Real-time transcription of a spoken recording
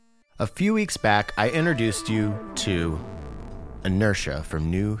A few weeks back, I introduced you to Inertia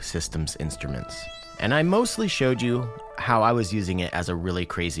from New Systems Instruments, and I mostly showed you how I was using it as a really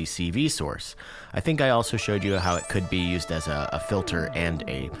crazy CV source. I think I also showed you how it could be used as a filter and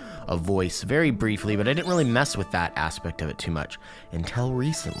a voice very briefly, but I didn't really mess with that aspect of it too much until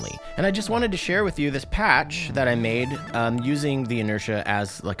recently. And I just wanted to share with you this patch that I made using the Inertia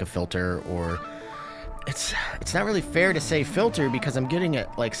as like a filter, or it's not really fair to say filter because I'm getting it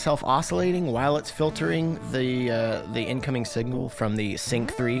like self-oscillating while it's filtering the incoming signal from the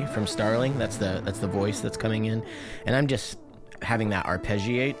Sync 3 from Starling. That's the voice that's coming in, and I'm just having that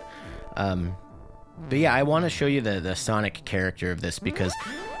arpeggiate. But yeah, I want to show you the sonic character of this because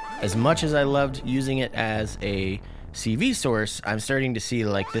as much as I loved using it as a CV source, I'm starting to see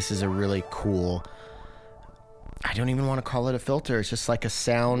like this is a really cool, I don't even want to call it a filter, it's just like a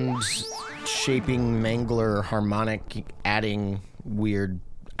sound shaping mangler, harmonic adding weird,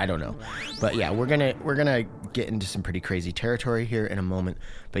 I don't know. But yeah, we're gonna get into some pretty crazy territory here in a moment.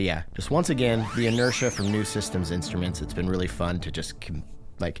 But yeah, just once again, the Inertia from New Systems Instruments. It's been really fun to just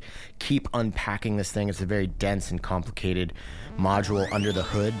keep unpacking this thing. It's a very dense and complicated module under the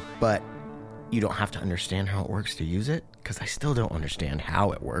hood, but you don't have to understand how it works to use it, because I still don't understand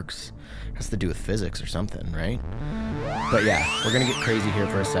how it works. It has to do with physics or something, right? But yeah, we're gonna get crazy here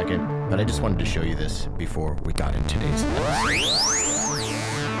for a second, but I just wanted to show you this before we got into today's episode.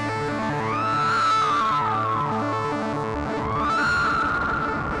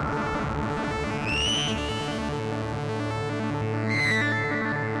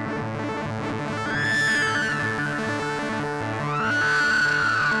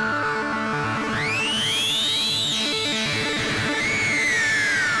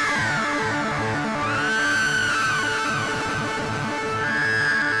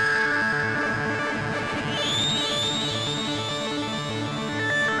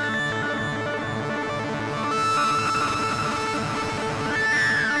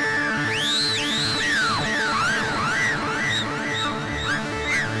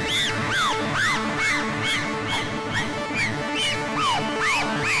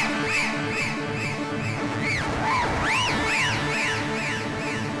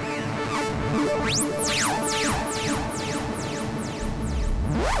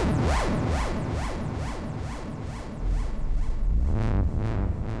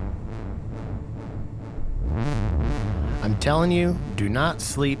 I'm telling you, do not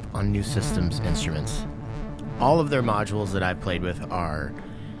sleep on New Systems Instruments. All of their modules that I've played with are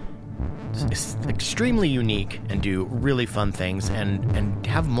extremely unique and do really fun things and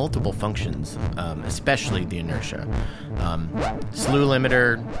have multiple functions, especially the Inertia. Slew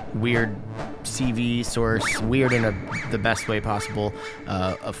limiter, weird CV source, weird in the best way possible,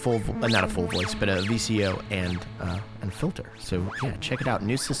 not a full voice, but a VCO and filter. So yeah, check it out,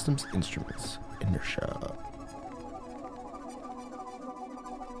 New Systems Instruments, Inertia.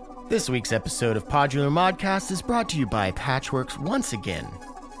 This week's episode of Podular Modcast is brought to you by Patchworks once again,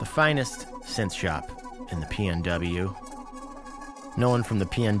 the finest synth shop in the PNW. No one from the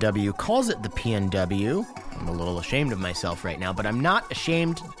PNW calls it the PNW. I'm a little ashamed of myself right now, but I'm not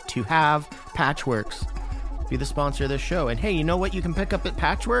ashamed to have Patchworks be the sponsor of this show. And hey, you know what you can pick up at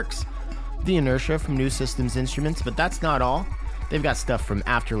Patchworks? The Inertia from New Systems Instruments, but that's not all. They've got stuff from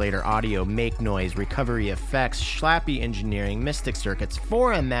Afterlater Audio, Make Noise, Recovery Effects, Schlappy Engineering, Mystic Circuits,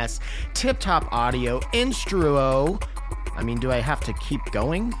 4MS, Tip Top Audio, Instruo. I mean, do I have to keep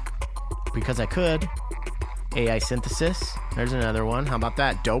going? Because I could. AI Synthesis. There's another one. How about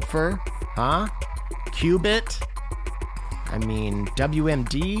that? Dopefer? Huh? Qubit? I mean,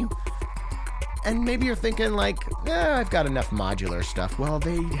 WMD? And maybe you're thinking like, I've got enough modular stuff. Well,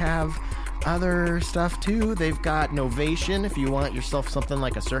 they have other stuff too. They've got Novation if you want yourself something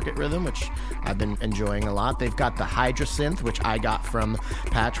like a circuit rhythm, which I've been enjoying a lot. They've got the Hydrasynth, which I got from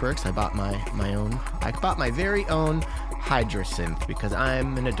Patchworks. I bought my very own Hydrasynth because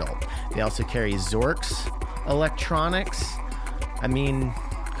I'm an adult. They also carry Zorx Electronics. I mean,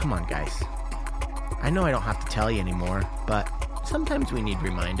 come on guys. I know I don't have to tell you anymore, but sometimes we need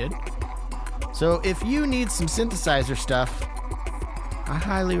reminded. So if you need some synthesizer stuff, I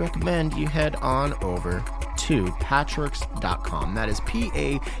highly recommend you head on over to patchworks.com. That is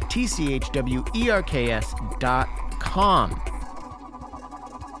patchwerks.com.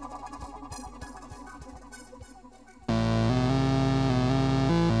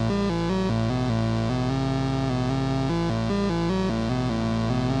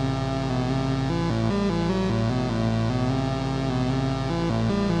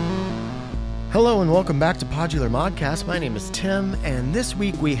 Hello and welcome back to Podular Modcast. My name is Tim, and this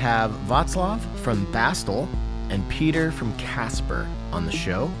week we have Václav from Bastel and Peter from Casper. on the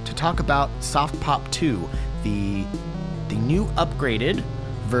show to talk about Soft Pop 2, the new upgraded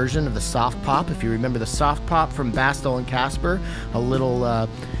version of the Soft Pop. If you remember the Soft Pop from Bastel and Casper, a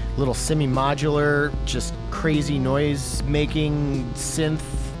little semi-modular, just crazy noise-making synth,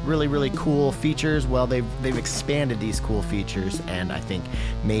 really, really cool features. Well, they've expanded these cool features and I think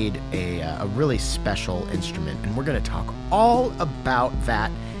made a really special instrument. And we're going to talk all about that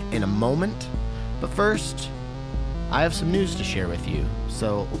in a moment. But first, I have some news to share with you.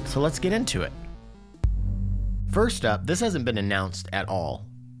 So let's get into it. First up, this hasn't been announced at all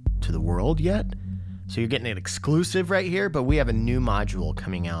to the world yet. So you're getting an exclusive right here, but we have a new module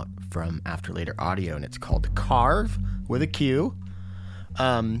coming out from After Later Audio, and it's called Carve with a Q.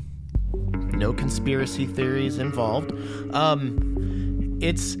 No conspiracy theories involved.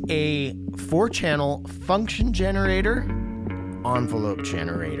 It's a 4-channel function generator, envelope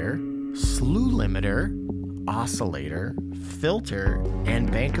generator, slew limiter, oscillator, filter,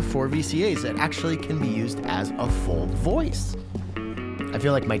 and bank of 4 VCAs that actually can be used as a full voice. I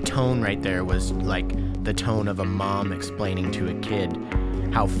feel like my tone right there was like the tone of a mom explaining to a kid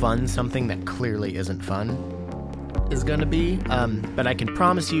how fun something that clearly isn't fun is going to be. But I can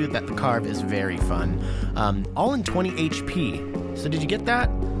promise you that the Carve is very fun. All in 20 HP. So did you get that?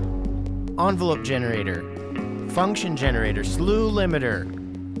 Envelope generator, function generator, slew limiter,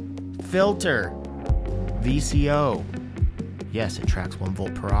 filter, VCO. Yes, it tracks 1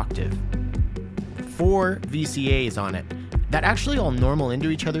 volt per octave. 4 VCAs on it that actually all normal into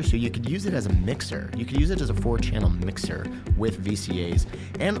each other, so you could use it as a mixer. You could use it as a 4-channel mixer with VCAs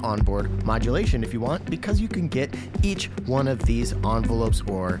and onboard modulation if you want, because you can get each one of these envelopes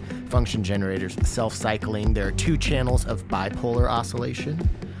or function generators self-cycling. There are 2 channels of bipolar oscillation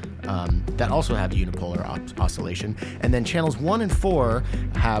that also have unipolar oscillation, and then channels 1 and 4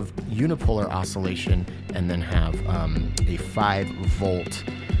 have unipolar oscillation and then have a 5-volt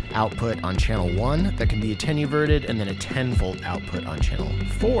output on channel 1 that can be attenuverted, and then a 10-volt output on channel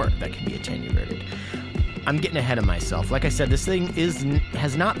 4 that can be attenuverted. I'm getting ahead of myself. Like I said, this thing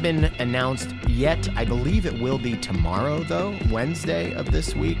has not been announced yet. I believe it will be tomorrow, though, Wednesday of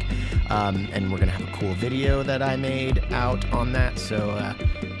this week. And we're going to have a cool video that I made out on that. So,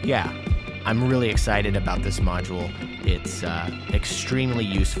 yeah, I'm really excited about this module. It's extremely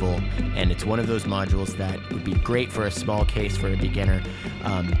useful, and it's one of those modules that would be great for a small case for a beginner,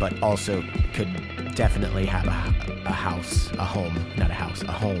 but also could definitely have a home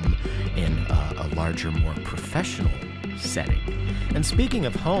in a larger, more professional setting. And speaking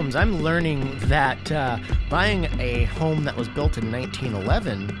of homes, I'm learning that buying a home that was built in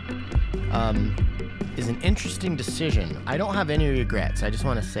 1911 is an interesting decision. I don't have any regrets. I just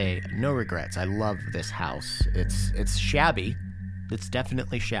want to say no regrets. I love this house. It's shabby. It's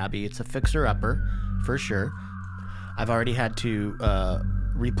definitely shabby. It's a fixer-upper, for sure. I've already had to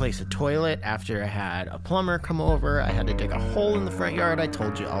replace a toilet after I had a plumber come over. I had to dig a hole in the front yard. I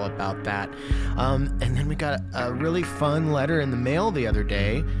told you all about that. And then we got a really fun letter in the mail the other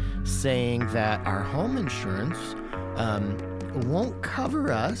day saying that our home insurance won't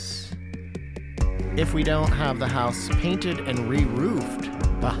cover us if we don't have the house painted and re-roofed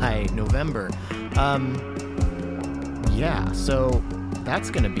by November. Yeah, so that's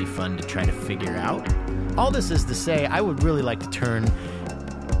going to be fun to try to figure out. All this is to say, I would really like to turn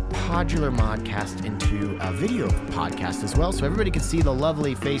Podular Modcast into a video podcast as well, so everybody can see the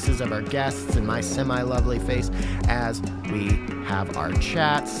lovely faces of our guests and my semi-lovely face as we have our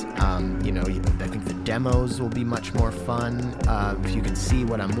chats. I think the demos will be much more fun if you can see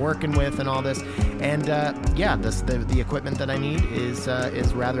what I'm working with and all this. And the equipment that I need is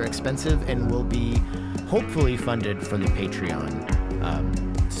rather expensive and will be hopefully funded from the Patreon.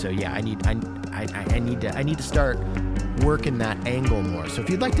 I need to start working that angle more. So if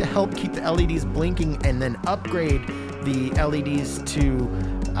you'd like to help keep the LEDs blinking and then upgrade the LEDs to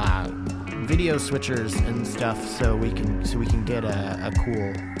video switchers and stuff, so we can get a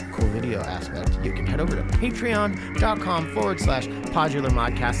cool video aspect, you can head over to patreon.com/Podular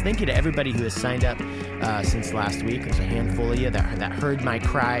Modcast. Thank you to everybody who has signed up since last week. There's a handful of you that heard my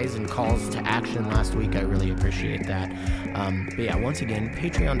cries and calls to action last week. I really appreciate that. But yeah, once again,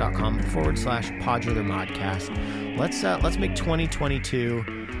 patreon.com/Podular Modcast. Let's make 2022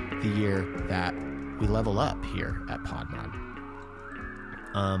 the year that we level up here at PodMod.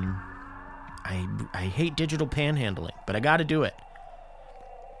 I hate digital panhandling, but I got to do it.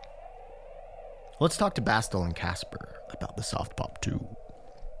 Let's talk to Bastel and Casper about the Soft Pop 2.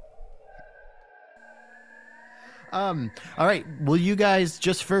 All right. Will you guys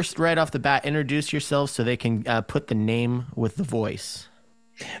just first, right off the bat, introduce yourselves so they can put the name with the voice?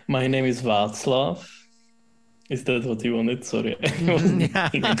 My name is Václav. Is that what you wanted? Sorry, I wasn't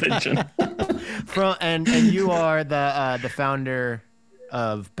paying attention. And you are the founder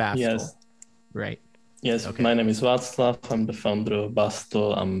of Bastel, Yes, right? yes. Okay. My name is Václav. I'm the founder of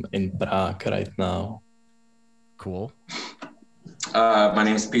Bastel. I'm in Prague right now. Cool. My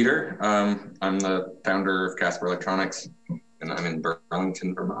name is Peter. I'm the founder of Casper Electronics, and I'm in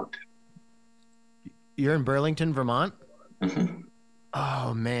Burlington, Vermont. You're in Burlington, Vermont? Mhm.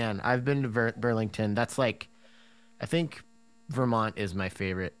 Oh man, I've been to Burlington. That's like, I think Vermont is my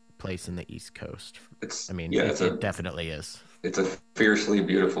favorite place in the East Coast. I mean, it definitely is. It's a fiercely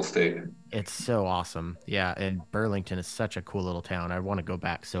beautiful state. It's so awesome. Yeah, and Burlington is such a cool little town. I want to go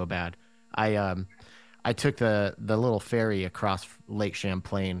back so bad. I took the little ferry across Lake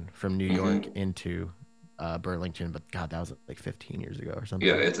Champlain from New York into Burlington, but God, that was like 15 years ago or something.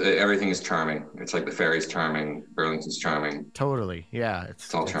 Yeah, everything is charming. It's like the ferry's charming, Burlington's charming. Totally. Yeah,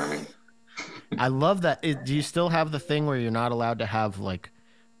 it's all charming. I love that. Do you still have the thing where you're not allowed to have like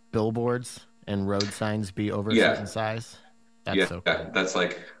billboards and road signs be over a certain size? That's so cool. That's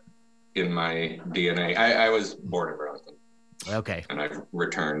like in my DNA. I was born in Burlington. Okay. And I've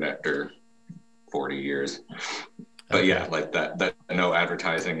returned after 40 years. But yeah, like that no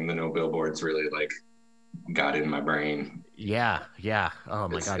advertising, the no billboards really like got in my brain. Yeah. Oh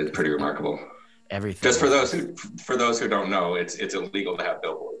my God. It's pretty remarkable. Everything. Just for those who don't know, it's illegal to have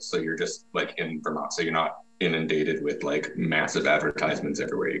billboards. So you're just like in Vermont. So you're not inundated with like massive advertisements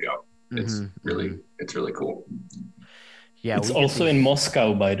everywhere you go. It's really cool. Yeah. It's also in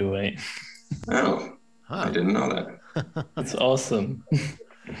Moscow, by the way. Oh, I didn't know that. It's awesome.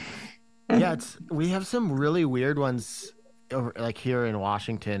 Yeah, we have some really weird ones over, like here in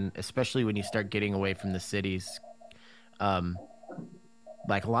Washington, especially when you start getting away from the cities.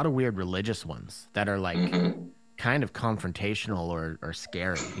 Like a lot of weird religious ones that are like kind of confrontational or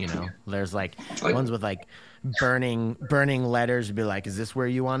scary, you know. There's like ones with like burning letters, be like, is this where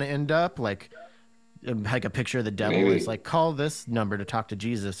you want to end up? Like a picture of the devil. Maybe. It's like, call this number to talk to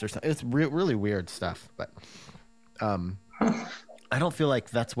Jesus or something. It's really weird stuff, but I don't feel like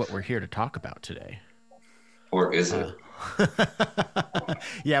that's what we're here to talk about today. Or is it?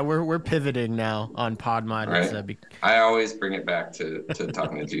 Yeah, we're pivoting now on PodMod. Right. I always bring it back to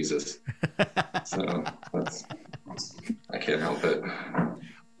talking to Jesus. So I can't help it.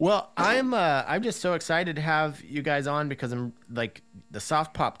 Well, I'm just so excited to have you guys on because I'm like the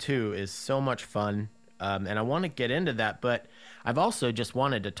Soft Pop 2 is so much fun, and I want to get into that. But I've also just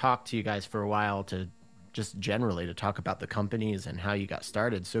wanted to talk to you guys for a while to just generally to talk about the companies and how you got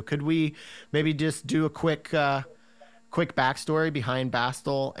started. So could we maybe just do a quick backstory behind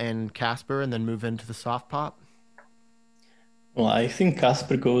Bastel and Casper and then move into the Soft Pop? Well, I think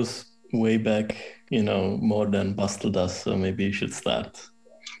Casper goes way back, more than Bastel does. So maybe you should start.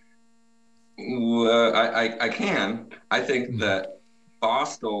 I can. I think that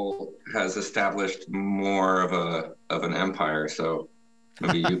Bastel has established more of an empire. So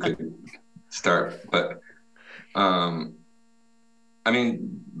maybe you could start. But I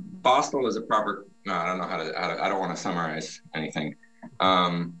mean, Bastel is a proper. No, I don't know how to. I don't want to summarize anything.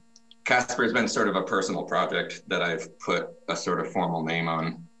 Casper has been sort of a personal project that I've put a sort of formal name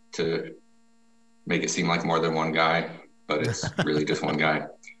on to make it seem like more than one guy, but it's really just one guy.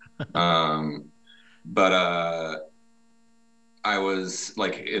 But I was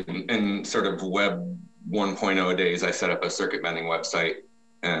like in sort of web 1.0 days, I set up a circuit bending website,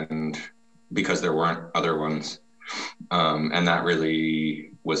 and because there weren't other ones, and that really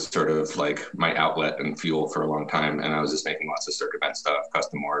was sort of like my outlet and fuel for a long time. And I was just making lots of circuit bend stuff,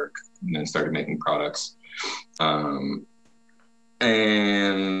 custom work, and then started making products. And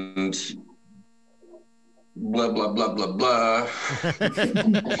blah, blah, blah, blah, blah.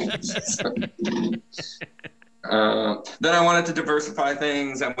 Then I wanted to diversify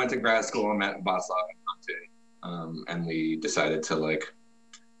things. I went to grad school and met Václav and and we decided to like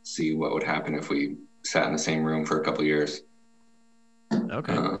see what would happen if we sat in the same room for a couple of years.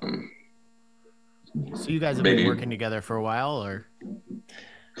 Okay. So you guys have been working together for a while, or?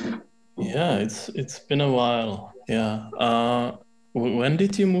 Yeah, it's been a while. Yeah. When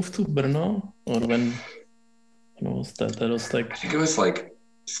did you move to Brno, or when was that? That was like. I think it was like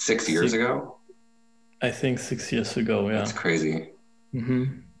 6 years ago. I think 6 years ago. Yeah. That's crazy.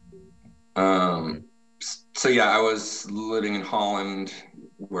 Mm-hmm. So yeah, I was living in Holland,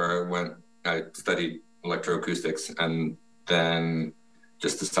 where I studied electroacoustics, and then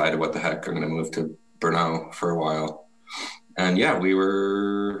just decided what the heck, I'm going to move to Brno for a while. And yeah, we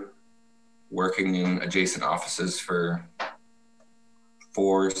were working in adjacent offices for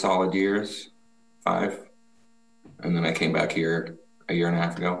 4 solid years, 5. And then I came back here a year and a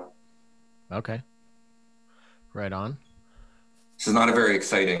half ago. Okay. Right on. This is not a very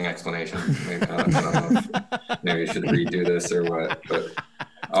exciting explanation. Maybe, I don't know if maybe I should redo this or what, but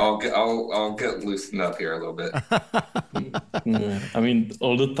I'll get loosened up here a little bit. Yeah. I mean,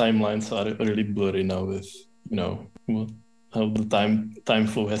 all the timelines are really blurry now with, how the time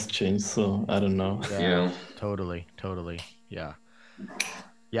flow has changed. So I don't know. Yeah. Totally. Yeah.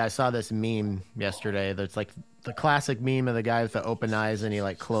 Yeah, I saw this meme yesterday that's like the classic meme of the guy with the open eyes and he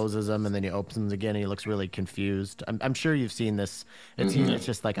like closes them and then he opens them again and he looks really confused. I'm sure you've seen this. It's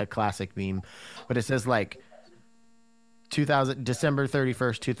just like a classic meme. But it says like December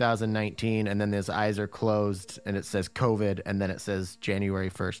 31st, 2019, and then his eyes are closed and it says COVID and then it says January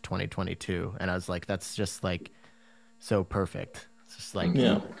 1st, 2022. And I was like, that's just like so perfect. It's just like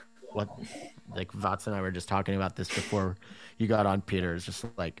what like Vats and I were just talking about this before you got on, Peter. It's just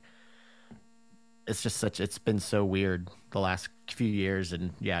like it's been so weird the last few years,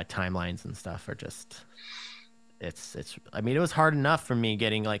 and timelines and stuff are just it's I mean, it was hard enough for me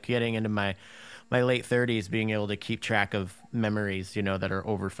getting into my late 30s, being able to keep track of memories, that are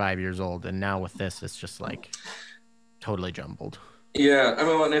over 5 years old, and now with this it's just like totally jumbled. Yeah, I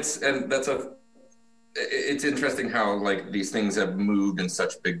mean, it's interesting how like these things have moved in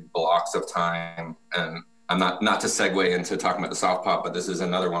such big blocks of time. And I'm not to segue into talking about the soft pop, but this is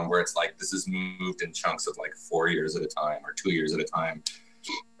another one where it's like this is moved in chunks of like 4 years at a time or 2 years at a time.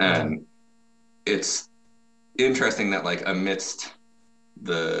 And it's interesting that like amidst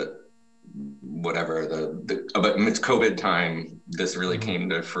the amidst COVID time, this really came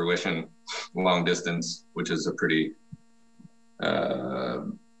to fruition, long distance, which is a pretty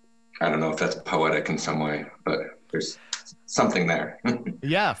I don't know if that's poetic in some way, but there's something there.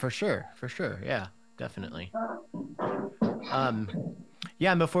 Yeah, for sure. Yeah, definitely. And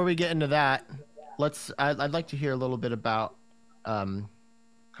before we get into that, I'd like to hear a little bit about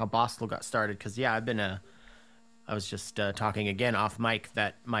how Bostel got started, because I was just talking again off mic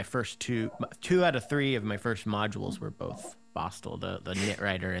that my first two out of three of my first modules were both Bostel, the knit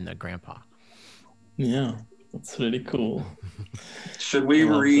writer and the grandpa. Yeah, that's really cool. Should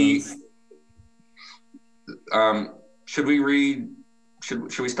we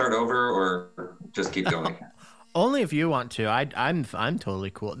start over or just keep going? Only if you want to. I'm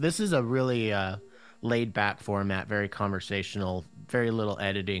totally cool. This is a really laid back format, very conversational, very little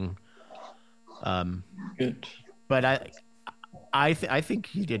editing. Good. But I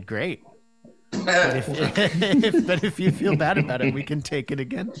think you did great. But if you feel bad about it, we can take it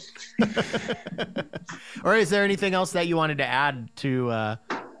again. Or is there anything else that you wanted to add to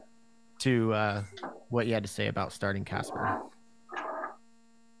what you had to say about starting Casper?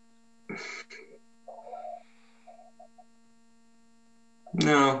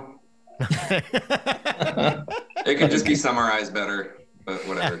 No. It could just be summarized better, but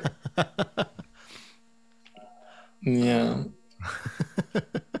whatever. Yeah.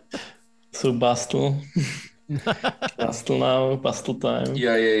 So Bostel. Bostel now, Bostel time.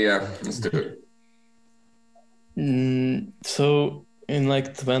 Yeah. Let's do it. So in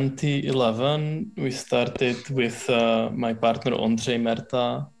like 2011, we started with my partner Ondřej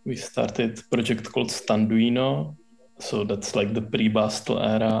Merta. We started a project called Standuino. So that's like the pre-Bostel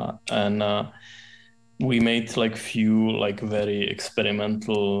era. And we made like few like very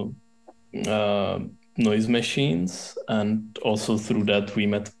experimental noise machines. And also through that, we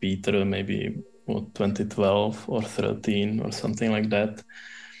met Peter maybe 2012 or 13 or something like that.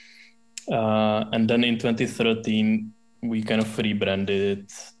 And then in 2013, we kind of rebranded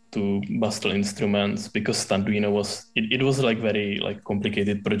it to Bostel Instruments, because Standuino was like very like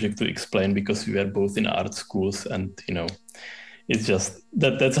complicated project to explain, because we were both in art schools, and it's just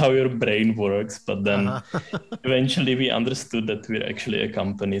that's how your brain works. But then eventually we understood that we're actually a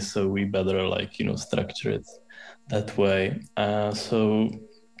company, so we better like structure it that way. So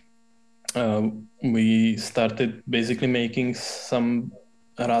we started basically making some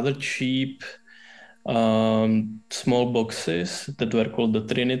rather cheap small boxes that were called the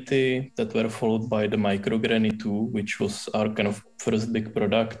Trinity, that were followed by the Micro Granny 2, which was our kind of first big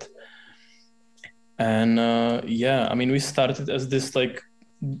product. And I mean, we started as this like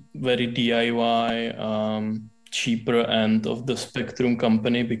very DIY, cheaper end of the spectrum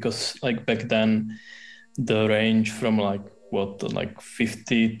company, because like back then the range from like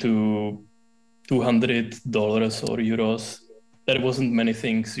 $50 to $200 or euros, there wasn't many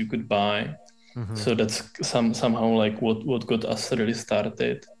things you could buy. Mm-hmm. So that's somehow like what got us really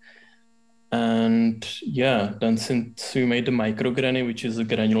started. And then since we made the Micro Granny, which is a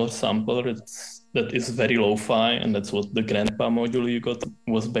granular sampler, that is very lo-fi, and that's what the Grandpa module you got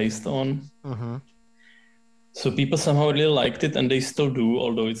was based on. Mm-hmm. So people somehow really liked it, and they still do,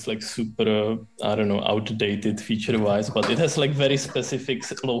 although it's like super, I don't know, outdated feature-wise, but it has like very specific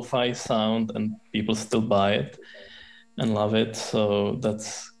lo-fi sound, and people still buy it and love it. So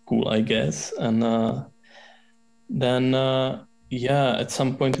that's cool, I guess. And then, yeah, at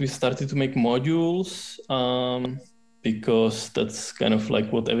some point we started to make modules because that's kind of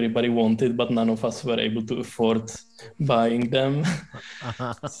like what everybody wanted, but none of us were able to afford buying them.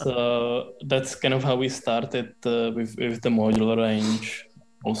 So that's kind of how we started with the modular range.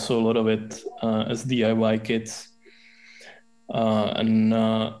 Also, a lot of it as DIY kits. And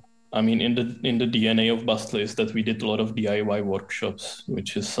I mean, in the DNA of Bastl is that we did a lot of DIY workshops,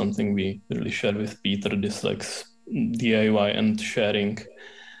 which is something we really share with Peter. This like DIY and sharing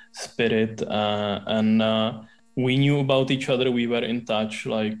spirit, and we knew about each other. We were in touch,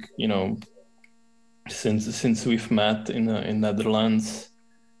 like, you know, since we've met in Netherlands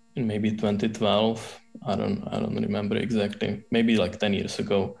in maybe 2012. I don't remember exactly. Maybe like 10 years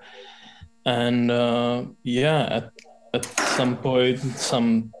ago. And yeah, at some point,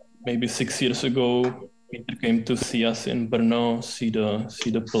 maybe 6 years ago, Peter came to see us in Brno, see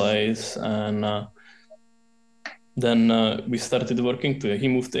the place, and then we started working together. He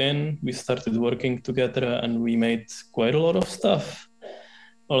moved in, we started working together, and we made quite a lot of stuff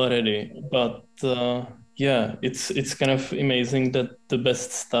already. But yeah, it's kind of amazing that the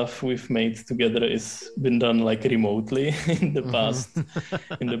best stuff we've made together is been done like remotely in the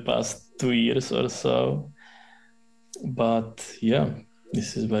past 2 years or so. But yeah,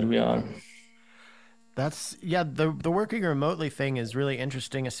 this is where we are. That's the working remotely thing is really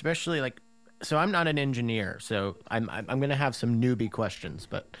interesting, especially like, so I'm not an engineer, so I'm going to have some newbie questions,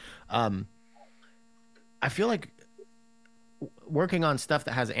 but I feel like working on stuff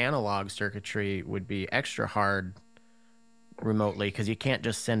that has analog circuitry would be extra hard remotely because you can't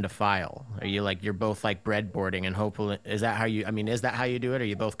just send a file. Are you like, you're both like breadboarding and hopefully, is that how you do it? Are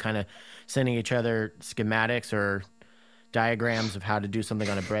you both kind of sending each other schematics or diagrams of how to do something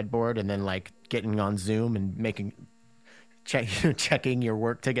on a breadboard and then like getting on Zoom and checking your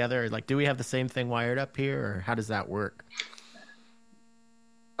work together? Like, do we have the same thing wired up here, or how does that work?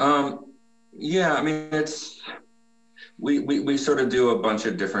 Yeah, I mean, we sort of do a bunch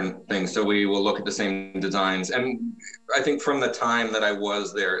of different things. So we will look at the same designs, and I think from the time that I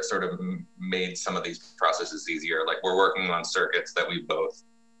was there, it sort of made some of these processes easier. Like, we're working on circuits that we both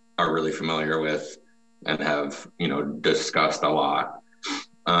are really familiar with and have, you know, discussed a lot.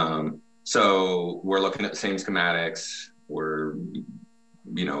 So we're looking at the same schematics. We're,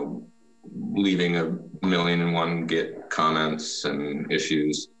 you know, leaving 1,000,001 Git comments and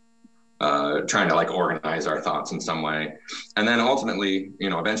issues, trying to like organize our thoughts in some way. And then ultimately, you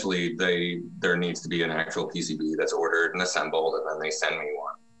know, eventually there needs to be an actual PCB that's ordered and assembled, and then they send me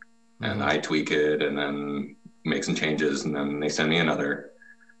one. And I tweak it and then make some changes, and then they send me another.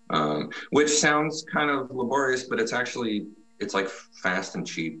 Which sounds kind of laborious, but it's like fast and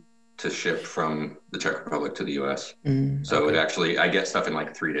cheap to ship from the Czech Republic to the US. So okay. I get stuff in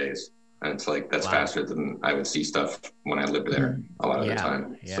like 3 days, and it's like, that's faster than I would see stuff when I lived there a lot of the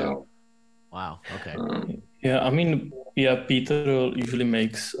time. Yeah. So, wow. Okay. Yeah, I mean, yeah, Peter usually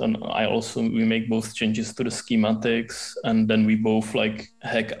makes, and we make both changes to the schematics, and then we both like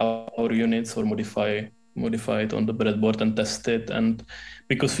hack our units or modify it on the breadboard and test it. And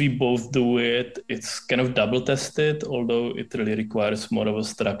because we both do it, it's kind of double tested, although it really requires more of a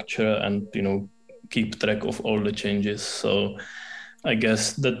structure and, you know, keep track of all the changes. So I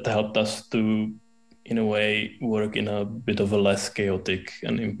guess that helped us to, in a way, work in a bit of a less chaotic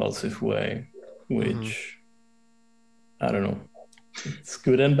and impulsive way, which I don't know, it's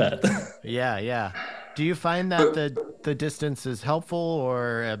good and bad. Yeah. Do you find that the distance is helpful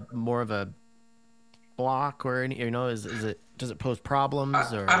or more of a block, or any, you know, does it pose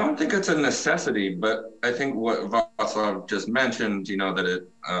problems? Or I don't think it's a necessity, but I think what Václav just mentioned, you know, that it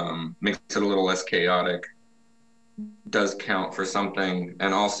makes it a little less chaotic, does count for something.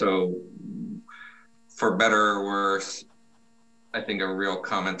 And also, for better or worse, I think a real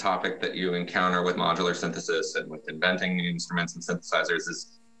common topic that you encounter with modular synthesis and with inventing instruments and synthesizers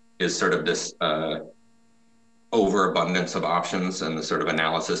is sort of this overabundance of options and the sort of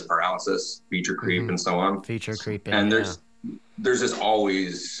analysis paralysis, feature creep, and so on. Feature creep, and there's just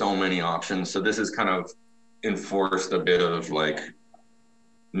always so many options. So this has kind of enforced a bit of like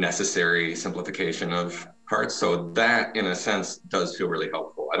necessary simplification of parts. So that, in a sense, does feel really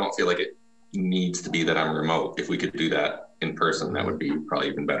helpful. I don't feel like it needs to be that I'm remote. If we could do that in person, that would be probably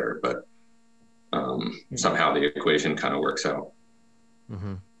even better. But somehow the equation kind of works out.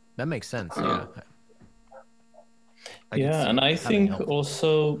 That makes sense. And I think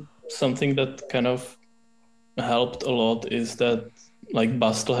also something that kind of helped a lot is that like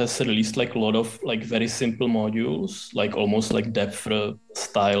Bastel has released like a lot of like very simple modules, like almost like Depth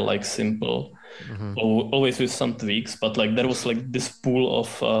style, like simple, always with some tweaks. But like there was like this pool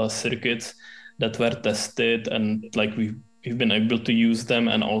of circuits that were tested, and like we've been able to use them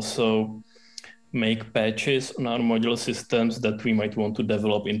and also make patches on our modular systems that we might want to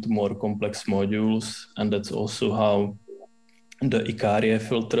develop into more complex modules. And that's also how the Icaria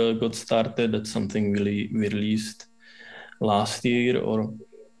filter got started. That's something we released last year or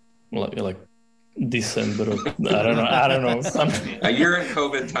like December. I don't know. Something. A year in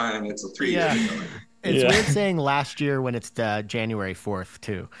COVID time, it's 3 years ago. It's weird saying last year when it's January 4th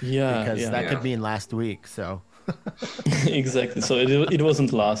too. Yeah. Because that could mean last week, so. Exactly. So it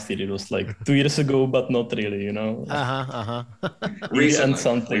wasn't last year. It was like 2 years ago, but not really, you know.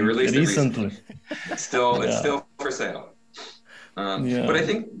 Recently. We released recently. It recently. It's still for sale. But I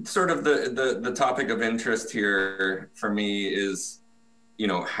think sort of the topic of interest here for me is, you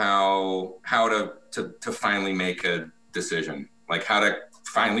know, how to finally make a decision, like how to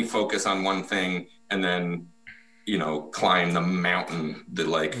finally focus on one thing and then, you know, climb the mountain that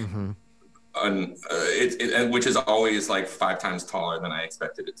like. Which is always like 5 times taller than I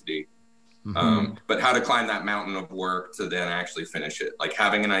expected it to be. But how to climb that mountain of work to then actually finish it, like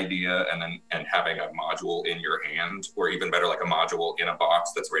having an idea and having a module in your hand, or even better, like a module in a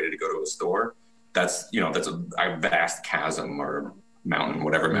box that's ready to go to a store. That's, you know, that's a vast chasm or mountain,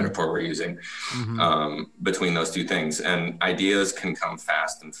 whatever metaphor we're using, between those two things. And ideas can come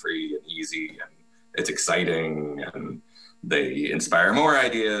fast and free and easy, and it's exciting, and they inspire more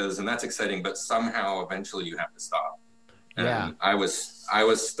ideas, and that's exciting, but somehow eventually you have to stop. And I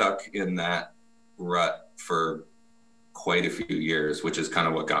was stuck in that rut for quite a few years, which is kind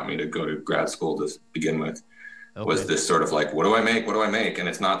of what got me to go to grad school to begin with. Was this sort of like, what do I make? And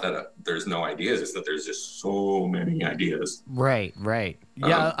it's not that there's no ideas, it's that there's just so many ideas. Right.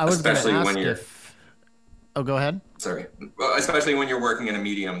 Yeah, I was especially gonna ask when you're go ahead. Sorry. Well, especially when you're working in a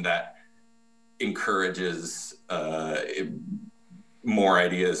medium that encourages more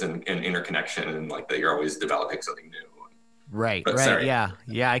ideas and interconnection, and like that you're always developing something new. Right. Sorry. Yeah,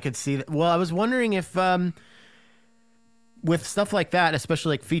 I could see that. Well, I was wondering if with stuff like that,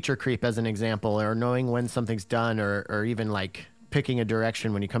 especially like feature creep as an example, or knowing when something's done, or even like picking a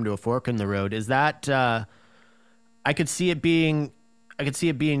direction when you come to a fork in the road, is that I could see it being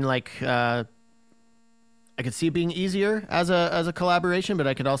like I could see it being easier as a collaboration, but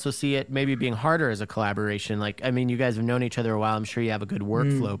I could also see it maybe being harder as a collaboration. Like, I mean, you guys have known each other a while. I'm sure you have a good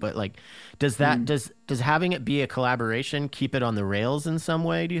workflow, but like, does having it be a collaboration keep it on the rails in some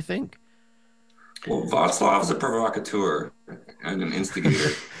way, do you think? Well, Václav's a provocateur and an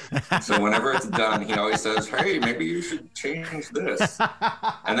instigator. So whenever it's done, he always says, hey, maybe you should change this.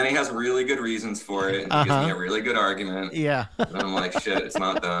 And then he has really good reasons for it. And he gives me a really good argument. Yeah. And I'm like, shit, it's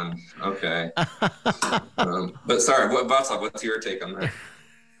not done. Okay. But sorry, Václav, what's your take on that?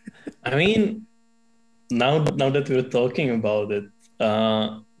 I mean, now that we're talking about it,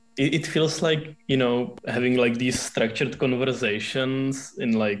 it feels like, you know, having like these structured conversations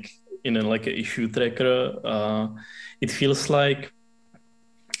in like an issue tracker, it feels like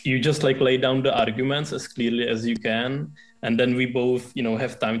you just like lay down the arguments as clearly as you can, and then we both, you know,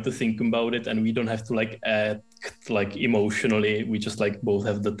 have time to think about it, and we don't have to like act like emotionally. We just like both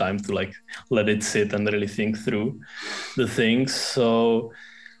have the time to like let it sit and really think through the things. So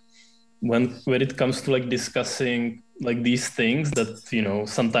when it comes to like discussing like these things that, you know,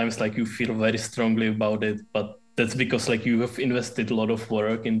 sometimes like you feel very strongly about it, but that's because like you have invested a lot of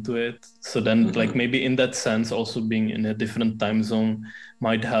work into it. So then like maybe in that sense, also being in a different time zone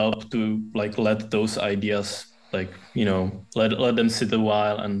might help to like let those ideas, like, you know, let them sit a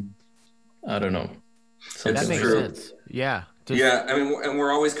while, and I don't know. That makes sense. Yeah. Yeah. I mean, and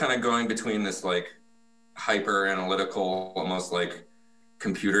we're always kind of going between this like hyper analytical, almost like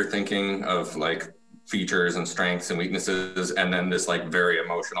computer thinking of like features and strengths and weaknesses, and then this like very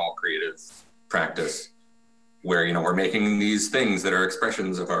emotional creative practice where, you know, we're making these things that are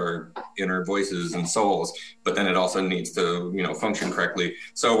expressions of our inner voices and souls, but then it also needs to, you know, function correctly.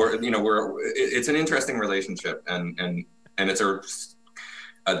 So it's an interesting relationship, and it's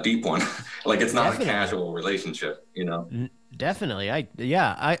a deep one. Like, it's not Definitely. A casual relationship, you know? Definitely.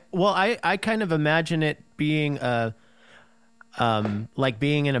 I kind of imagine it being like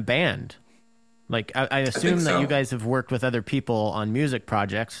being in a band. Like, I assume that you guys have worked with other people on music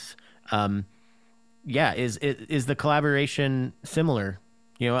projects. Is the collaboration similar?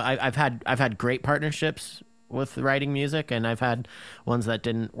 You know, I've had great partnerships with writing music, and I've had ones that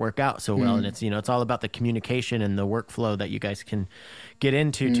didn't work out so well. And it's, you know, it's all about the communication and the workflow that you guys can get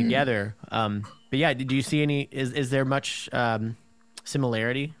into together. But yeah, do you see any? Is there much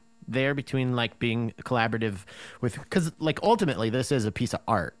similarity there between like being collaborative with? Because like ultimately, this is a piece of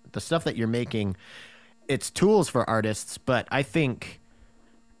art. The stuff that you're making, it's tools for artists. But I think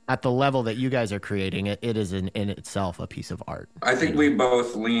at the level that you guys are creating it, it is in itself a piece of art. I think we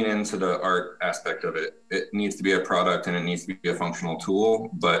both lean into the art aspect of it. It needs to be a product and it needs to be a functional tool,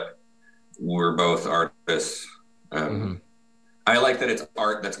 but we're both artists. I like that it's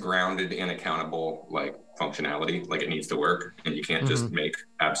art that's grounded in accountable like functionality, like it needs to work and you can't just make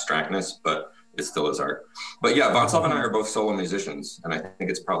abstractness, but it still is art. But yeah, Václav and I are both solo musicians, and I think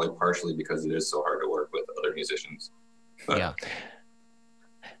it's probably partially because it is so hard to work with other musicians. But, yeah.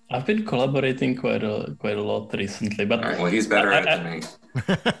 I've been collaborating quite a lot recently, but well, he's better at it than me.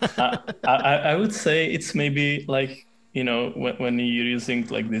 I would say it's maybe like, you know, when you're using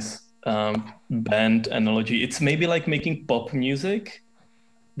like this band analogy, it's maybe like making pop music,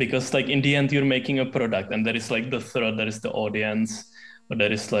 because like in the end you're making a product and there is like the thread, there is the audience, but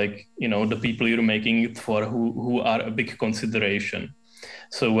there is like, you know, the people you're making it for who are a big consideration.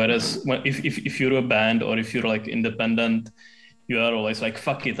 So whereas if you're a band or if you're like independent, you are always like,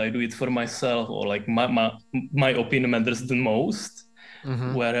 fuck it, I do it for myself, or like my opinion matters the most.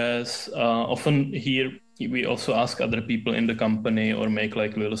 Whereas often here we also ask other people in the company or make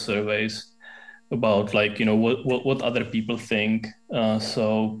like little surveys about like, you know, what other people think.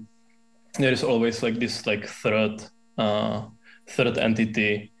 So there is always like this like third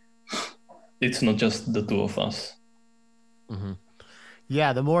entity. It's not just the two of us.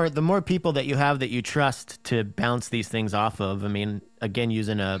 Yeah, the more people that you have that you trust to bounce these things off of. I mean, again,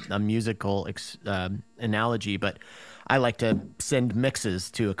 using a musical analogy, but I like to send mixes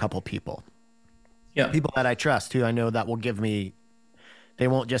to a couple people. Yeah, people that I trust, who I know that will give me. They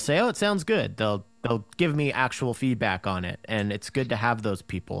won't just say, "Oh, it sounds good." They'll give me actual feedback on it, and it's good to have those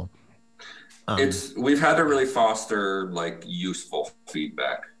people. We've had to really foster like useful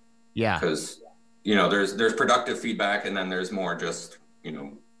feedback. Yeah, because you know there's productive feedback, and then there's more just, you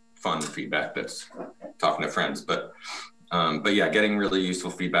know, fun feedback that's talking to friends. But yeah, getting really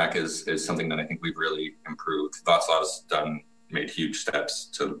useful feedback is something that I think we've really improved. Václav's made huge steps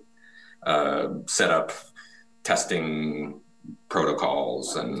to set up testing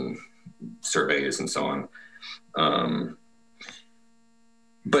protocols and surveys and so on.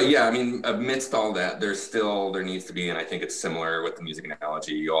 But yeah, I mean, amidst all that, there needs to be, and I think it's similar with the music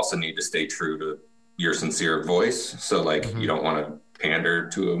analogy, you also need to stay true to your sincere voice. So like, you don't want to pander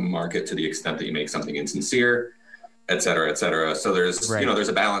to a market to the extent that you make something insincere, et cetera, et cetera. So there's, you know, there's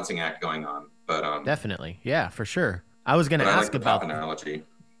a balancing act going on, but definitely. Yeah, for sure. I was going to ask like about analogy.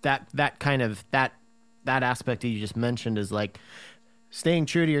 that kind of, that aspect that you just mentioned is like staying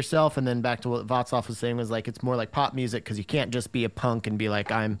true to yourself. And then back to what Václav was saying was like, it's more like pop music, because you can't just be a punk and be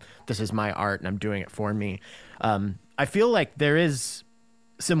like, this is my art and I'm doing it for me. I feel like there is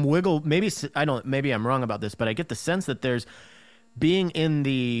some wiggle, maybe I'm wrong about this, but I get the sense that there's, being in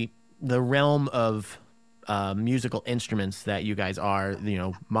the realm of musical instruments that you guys are, you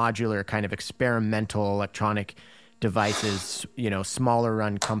know, modular kind of experimental electronic devices, you know, smaller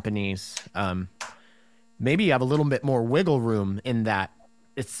run companies, maybe you have a little bit more wiggle room in that.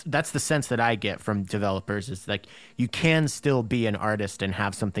 That's the sense that I get from developers, is like you can still be an artist and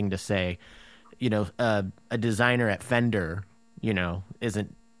have something to say. You know, a designer at Fender, you know,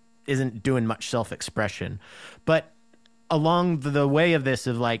 isn't doing much self-expression, but along the way of this,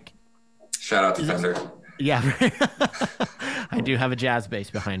 of like, shout out to Fender. Yeah, I do have a jazz bass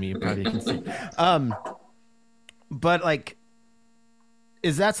behind me. You probably can see. But like,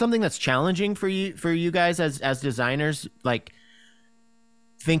 is that something that's challenging for you guys as designers? Like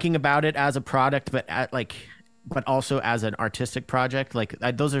thinking about it as a product, but but also as an artistic project. Like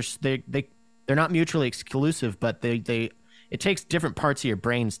those are they're not mutually exclusive, but it takes different parts of your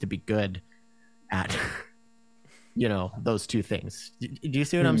brains to be good at. You know, those two things. Do you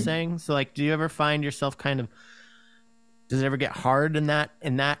see what I'm saying? So like, do you ever find yourself kind of, does it ever get hard in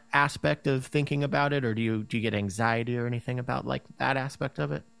that aspect of thinking about it? Or do you get anxiety or anything about like that aspect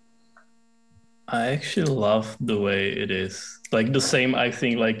of it? I actually love the way it is. Like the same, I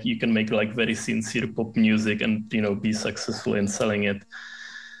think like you can make like very sincere pop music and, you know, be successful in selling it.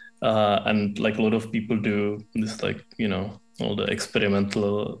 And like a lot of people do this, like, you know, all the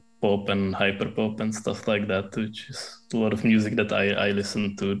experimental pop and hyper pop and stuff like that, which is a lot of music that I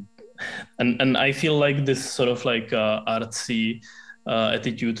listen to, and I feel like this sort of like artsy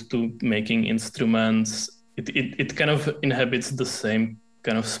attitude to making instruments, it kind of inhabits the same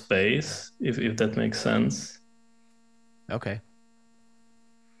kind of space, if that makes sense. Okay.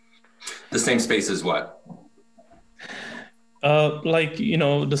 The same space as what? Like,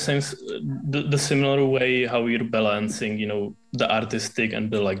 the same, the similar way how you're balancing, the artistic and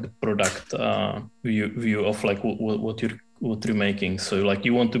the product view of like what you're making. So like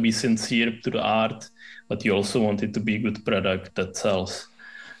you want to be sincere to the art, but you also want it to be a good product that sells.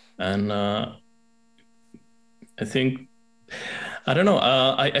 And I think, I don't know.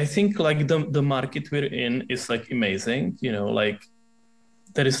 I think like the market we're in is like amazing. Like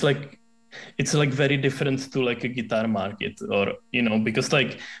there is like, it's like very different to like a guitar market, or because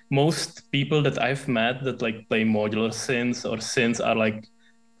like most people that I've met that like play modular synths or synths are like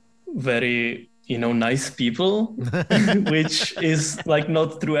very nice people, which is like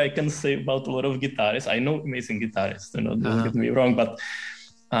not true. I can say about a lot of guitarists. I know amazing guitarists, don't get me wrong, but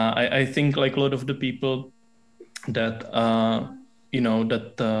I think like a lot of the people that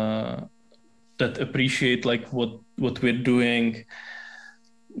that appreciate like what we're doing,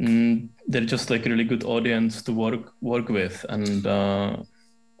 they're just like a really good audience to work with, and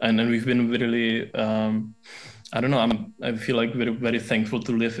then we've been really I don't know, I feel like we're very thankful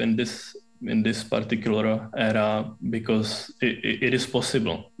to live in this particular era, because it is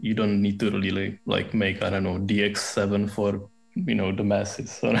possible. You don't need to really like make, I don't know, DX7 for the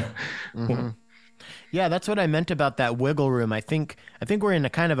masses. Mm-hmm. Yeah, that's what I meant about that wiggle room. I think we're in a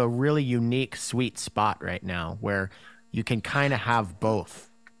kind of a really unique sweet spot right now where you can kind of have both.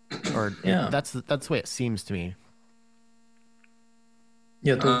 Or yeah, that's the way it seems to me.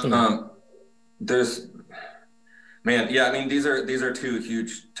 Yeah, totally. I mean, these are two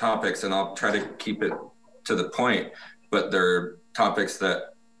huge topics, and I'll try to keep it to the point, but they're topics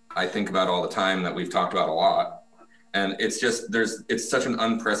that I think about all the time, that we've talked about a lot. And it's just, it's such an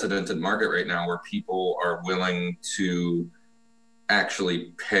unprecedented market right now where people are willing to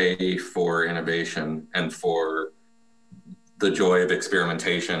actually pay for innovation and for the joy of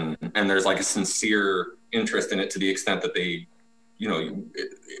experimentation. And there's like a sincere interest in it to the extent that they,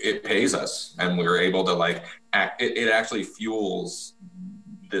 it pays us, and we're able to like it actually fuels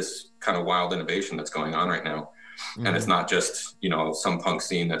this kind of wild innovation that's going on right now. Mm-hmm. And it's not just, some punk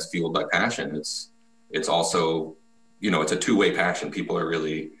scene that's fueled by passion. It's also, it's a two-way passion. People are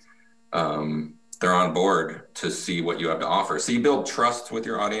really, they're on board to see what you have to offer. So you build trust with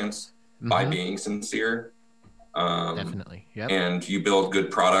your audience by being sincere. Definitely. Yep. And you build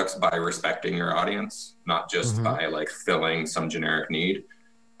good products by respecting your audience, not just by like filling some generic need.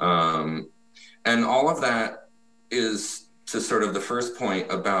 And all of that is to sort of the first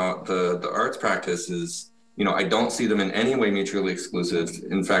point about the arts practice is, I don't see them in any way mutually exclusive.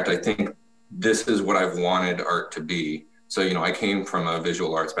 In fact, I think this is what I've wanted art to be. So, I came from a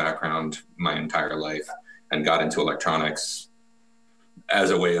visual arts background my entire life and got into electronics as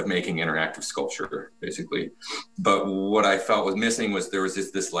a way of making interactive sculpture, basically. But what I felt was missing was there was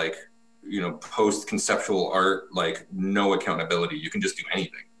this like, post-conceptual art, like no accountability. You can just do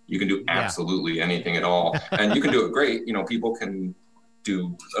anything. You can do absolutely anything at all. And you can do it great. People can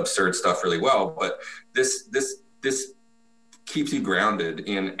do absurd stuff really well, but this keeps you grounded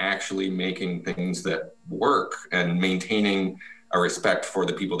in actually making things that work and maintaining a respect for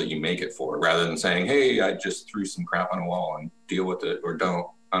the people that you make it for, rather than saying, hey, I just threw some crap on a wall and deal with it, or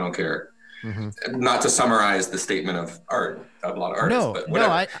I don't care. Mm-hmm. Not to summarize the statement of art, of a lot of artists, but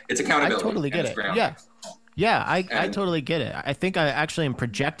whatever. It's accountability. I totally get it. Yeah, I totally get it. I think I actually am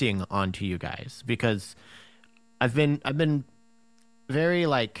projecting onto you guys, because I've been very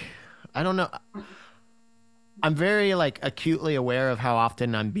like, I don't know, I'm very like acutely aware of how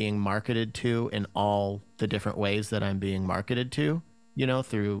often I'm being marketed to in all the different ways that I'm being marketed to,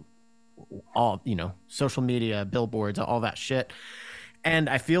 through all, social media, billboards, all that shit. And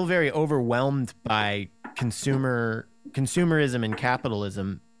I feel very overwhelmed by consumerism and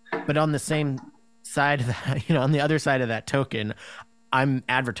capitalism. But on the same side of that, on the other side of that token, I'm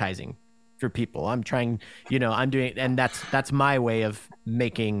advertising for people. I'm trying, I'm doing, and that's my way of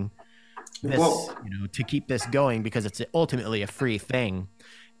making this, to keep this going, because it's ultimately a free thing.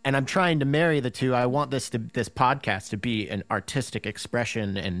 And I'm trying to marry the two. I want this podcast to be an artistic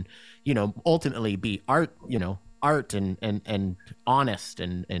expression and, ultimately be art, art and honest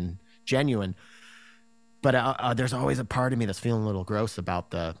and genuine. But there's always a part of me that's feeling a little gross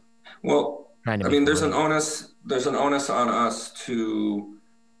about the. Well, I mean, there's an onus on us to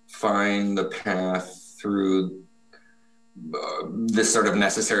find the path through this sort of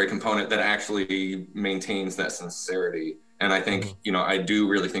necessary component that actually maintains that sincerity. And I think, I do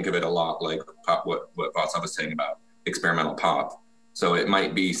really think of it a lot like what Václav was saying about experimental pop. So it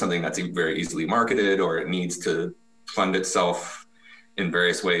might be something that's very easily marketed, or it needs to fund itself in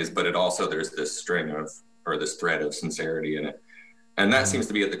various ways, but it also, there's this this thread of sincerity in it. And that seems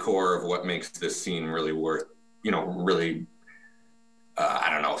to be at the core of what makes this scene really worth, really I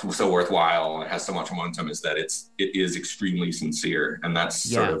don't know, so worthwhile and has so much momentum is that it is extremely sincere, and that's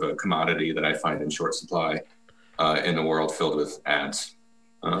sort of a commodity that I find in short supply in a world filled with ads.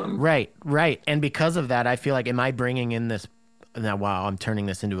 Right. And because of that, I feel like, am I bringing in this now? Wow, I'm turning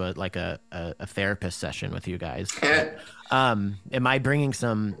this into a therapist session with you guys. Am I bringing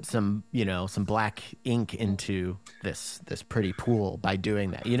some black ink into this pretty pool by doing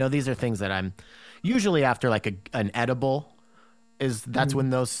that? These are things that I'm usually after like an edible. That's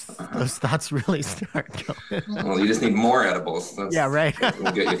when those thoughts really start going. Well, you just need more edibles. Right.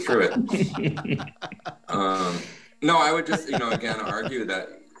 We'll get you through it. No, I would just, again, argue that,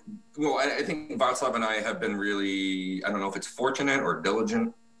 well, I think Václav and I have been really, I don't know if it's fortunate or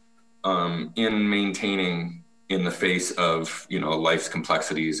diligent in maintaining, in the face of, life's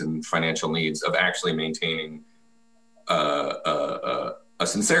complexities and financial needs, of actually maintaining a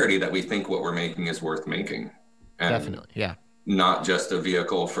sincerity that we think what we're making is worth making. And definitely, yeah. Not just a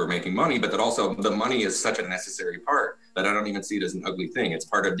vehicle for making money, but that also the money is such a necessary part that I don't even see it as an ugly thing. It's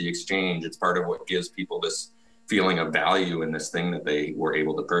part of the exchange. It's part of what gives people this feeling of value in this thing that they were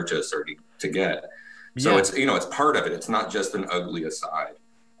able to purchase or to get. So it's, it's part of it. It's not just an ugly aside,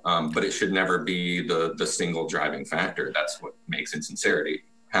 but it should never be the single driving factor. That's what makes insincerity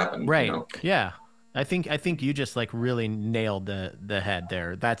happen. Right. Yeah. I think you just like really nailed the head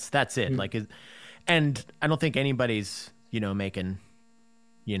there. That's it. Mm-hmm. Like, and I don't think anybody's, making,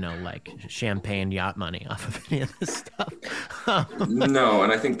 like champagne yacht money off of any of this stuff. No.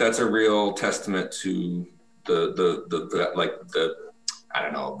 And I think that's a real testament to the I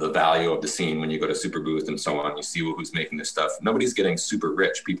don't know, the value of the scene when you go to Superbooth and so on. You see who's making this stuff. Nobody's getting super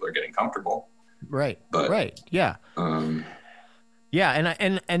rich. People are getting comfortable. Right. But, right. Yeah. Yeah.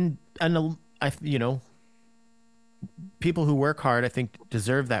 And people who work hard, I think,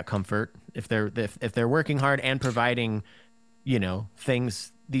 deserve that comfort if they're working hard and providing,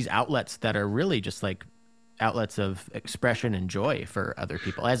 things, these outlets that are really just like outlets of expression and joy for other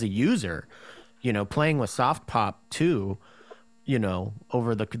people. As a user, playing with Soft Pop too,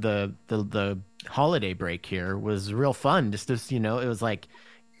 over the holiday break here was real fun. Just it was like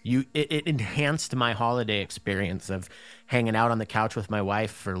it enhanced my holiday experience of hanging out on the couch with my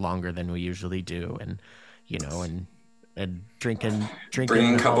wife for longer than we usually do, and drinking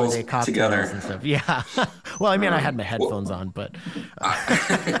bringing couples holiday cocktails together and stuff. Yeah. Well, I mean, I had my headphones on, but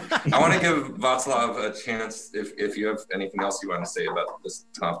I want to give Václav a chance if you have anything else you want to say about this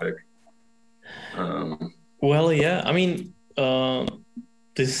topic. Well, yeah, I mean,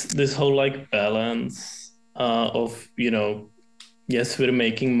 this whole like balance of, yes, we're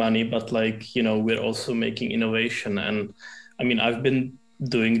making money, but like, we're also making innovation. And I mean, I've been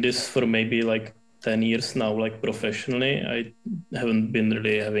doing this for maybe like 10 years now, like professionally. I haven't been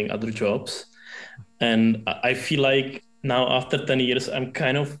really having other jobs. And I feel like now after 10 years, I'm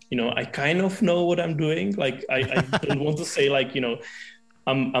kind of, I kind of know what I'm doing. Like, I don't want to say like,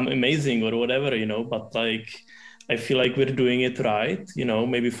 I'm amazing or whatever, but like, I feel like we're doing it right,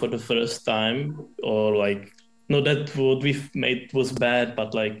 maybe for the first time, or like, not that what we've made was bad,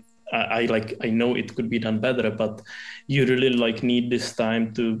 but like, I know it could be done better, but you really like need this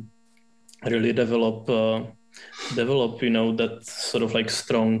time to really develop, that sort of like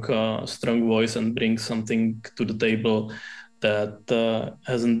strong voice and bring something to the table that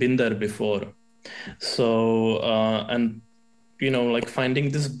hasn't been there before. So, and, like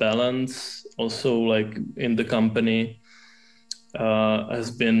finding this balance also like in the company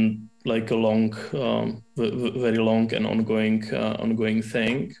has been like a long, very long and ongoing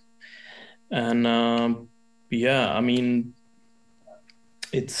thing. And I mean,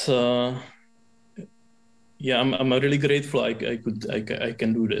 it's I'm really grateful I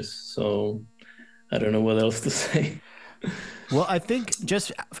can do this. So I don't know what else to say. Well, I think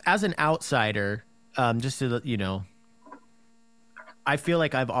just as an outsider, just to I feel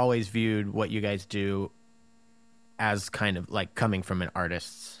like I've always viewed what you guys do as kind of like coming from an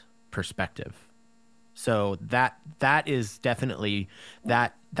artist's perspective. So that is definitely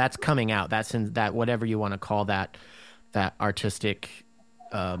that's coming out. That's in that, whatever you want to call that artistic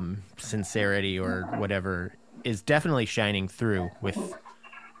sincerity or whatever is definitely shining through with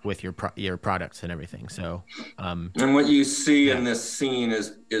your products and everything. So and what you see in this scene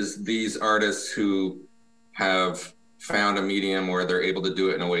is these artists who have found a medium where they're able to do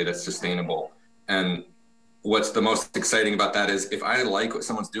it in a way that's sustainable. And what's the most exciting about that is if I like what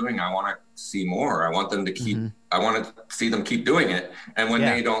someone's doing, I want to see more. I want them to keep, I want to see them keep doing it. And when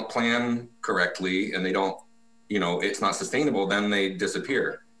they don't plan correctly and they don't, it's not sustainable, then they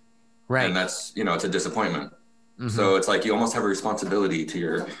disappear. Right. And that's, it's a disappointment. Mm-hmm. So it's like you almost have a responsibility to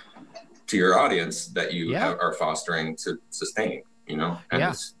your audience that you are fostering to sustain, And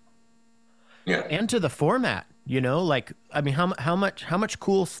Yeah. Yeah. And to the format, like, I mean, how much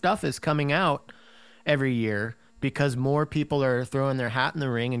cool stuff is coming out every year because more people are throwing their hat in the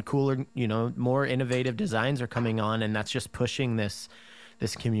ring and cooler, more innovative designs are coming on, and that's just pushing this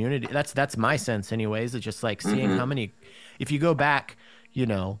community. That's my sense anyways. It's just like seeing how many, if you go back,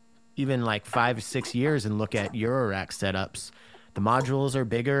 even like 5 or 6 years and look at Eurorack setups, the modules are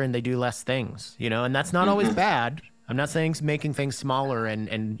bigger and they do less things, and that's not always bad. I'm not saying making things smaller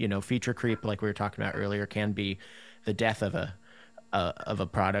and feature creep, like we were talking about earlier, can be the death of a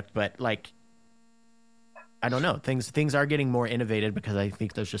product, but like, I don't know, things are getting more innovative because I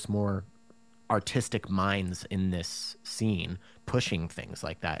think there's just more artistic minds in this scene pushing things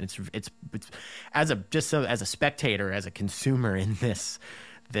like that. It's as a spectator, as a consumer in this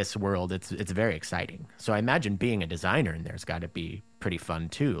world, it's very exciting. So I imagine being a designer in there's got to be pretty fun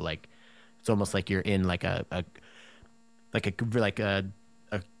too. Like, it's almost like you're in like a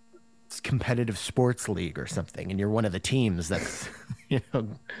competitive sports league or something, and you're one of the teams that's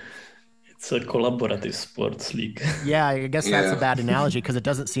It's a collaborative sports league. Yeah, I guess that's a bad analogy because it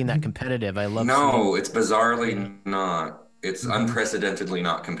doesn't seem that competitive. It's bizarrely not. It's unprecedentedly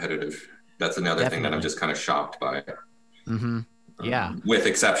not competitive. That's another thing that I'm just kind of shocked by. Yeah. With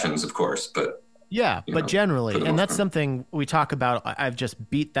exceptions, of course, but yeah, but generally, and that's something we talk about. I've just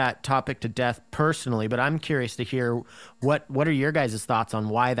beat that topic to death personally, but I'm curious to hear what are your guys' thoughts on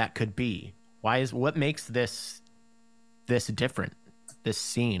why that could be? What makes this different, this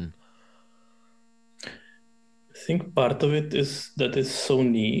scene? I think part of it is that it's so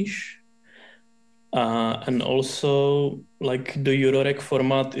niche. And also, like, the Eurorack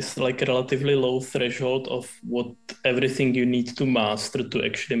format is like a relatively low threshold of what everything you need to master to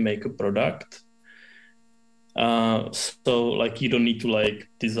actually make a product. So, like, you don't need to like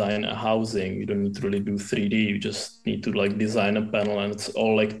design a housing. You don't need to really do 3D. You just need to like design a panel, and it's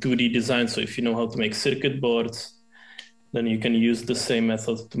all like 2D design. So if you know how to make circuit boards, then you can use the same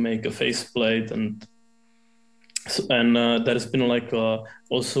method to make a faceplate. And there's been like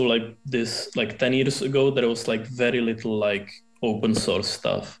also like this, like 10 years ago, there was like very little like open source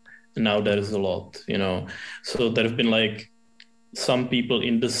stuff. And now there is a lot, So there have been like some people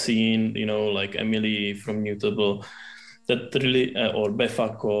in the scene, like Emily from Mutable, that really, or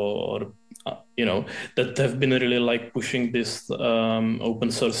Befaco, or, that have been really like pushing this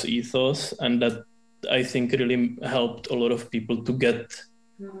open source ethos. And that I think really helped a lot of people to get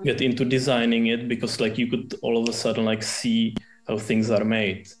into designing it, because like you could all of a sudden like see how things are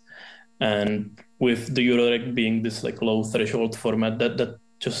made. And with the Eurorack being this like low threshold format, that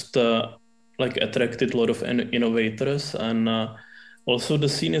just like attracted a lot of innovators. And also the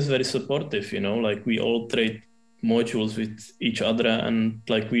scene is very supportive, like we all trade modules with each other, and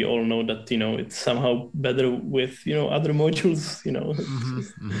like we all know that it's somehow better with other modules.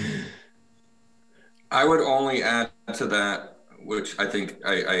 I would only add to that, which I think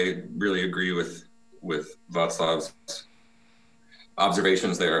I really agree with Václav's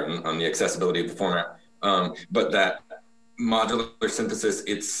observations there on the accessibility of the format, but that modular synthesis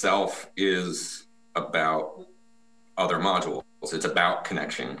itself is about other modules. It's about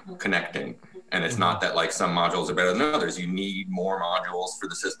connecting, and it's not that like some modules are better than others. You need more modules for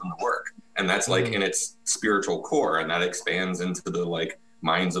the system to work, and that's like in its spiritual core, and that expands into the like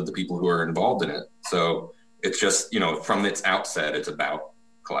minds of the people who are involved in it. So it's just, from its outset, it's about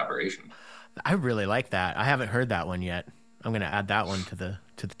collaboration. I really like that. I haven't heard that one yet. I'm going to add that one to the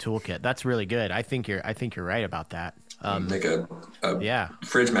toolkit. That's really good. I think you're right about that. Make a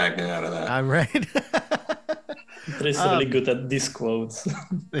fridge magnet out of that. I'm right. He's really good at these quotes.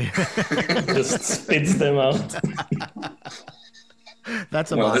 Just spits them out.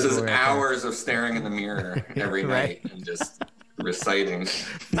 That's this is hours of staring in the mirror every night and just reciting.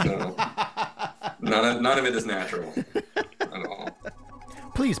 So none of it is natural at all.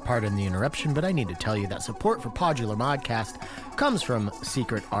 Please pardon the interruption, but I need to tell you that support for Podular Modcast comes from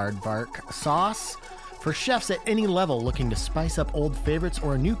Secret Aardvark Sauce. For chefs at any level looking to spice up old favorites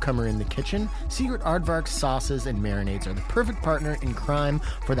or a newcomer in the kitchen, Secret Aardvark sauces and marinades are the perfect partner in crime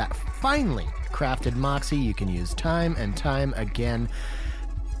for that finely crafted moxie you can use time and time again.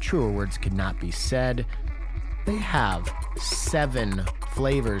 Truer words could not be said. They have 7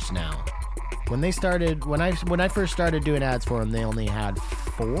 flavors now. When I first started doing ads for them, they only had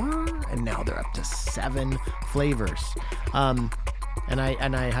 4, and now they're up to 7 flavors. And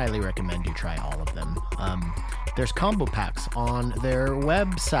I highly recommend you try all of them. There's combo packs on their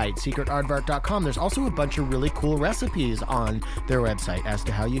website, secretaardvark.com. There's also a bunch of really cool recipes on their website as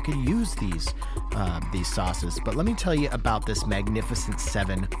to how you can use these sauces. But let me tell you about this Magnificent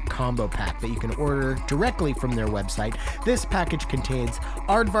 7 combo pack that you can order directly from their website. This package contains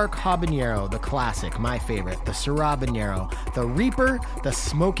Aardvark Habanero, the classic, my favorite, the Syrah Habanero, the Reaper, the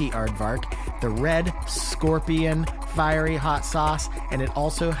Smoky Aardvark, the Red Scorpion Fiery Hot Sauce, and it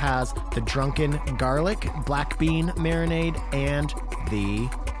also has the Drunken Garlic Black Bean Marinade and the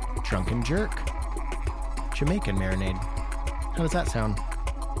Drunken Jerk Jamaican Marinade. How does that sound?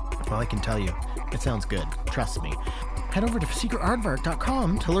 Well, I can tell you, it sounds good. Trust me. Head over to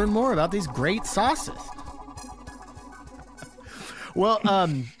secretaardvark.com to learn more about these great sauces. Well,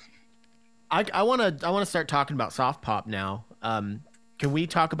 I want to start talking about soft pop now. Can we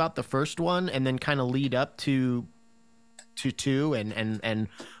talk about the first one and then kind of lead up to 2 and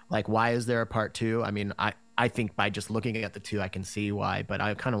like why is there a part 2? I mean, I think by just looking at the 2 I can see why, but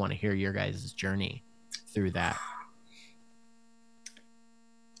I kind of want to hear your guys' journey through that.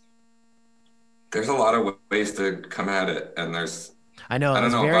 There's a lot of ways to come at it, and I know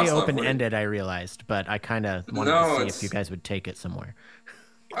it's very open-ended, I realized, but I kind of wanted to see if you guys would take it somewhere.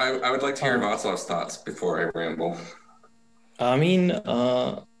 I would like to hear Václav's thoughts before I ramble. I mean,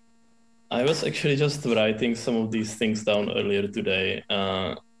 I was actually just writing some of these things down earlier today,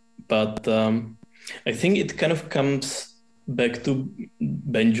 but I think it kind of comes back to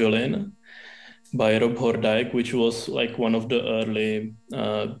Benjolin by Rob Hordijk, which was like one of the early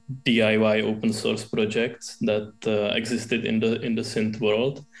DIY open source projects that existed in the synth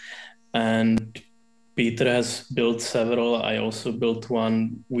world. And Peter has built several. I also built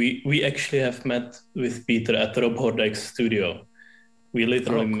one. We actually have met with Peter at Rob Hordijk's studio. We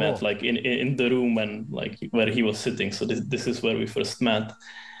literally met like in the room and like where he was sitting. So this is where we first met.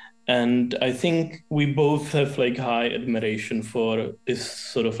 And I think we both have like high admiration for this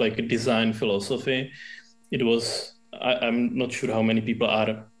sort of like a design philosophy. It was, I'm not sure how many people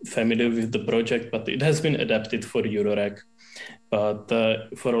are familiar with the project, but it has been adapted for Eurorack. But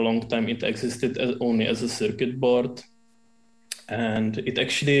for a long time, it existed only as a circuit board. And it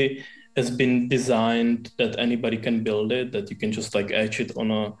actually has been designed that anybody can build it, that you can just like etch it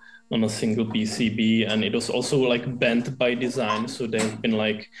on a single PCB. And it was also like bent by design. So there have been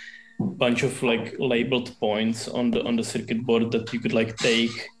like a bunch of like labeled points on the circuit board that you could like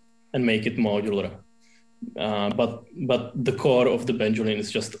take and make it modular. But the core of the Benjolin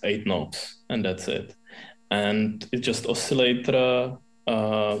is just 8 knobs, and that's it. And it's just oscillator,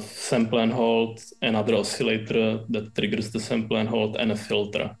 sample and hold, another oscillator that triggers the sample and hold, and a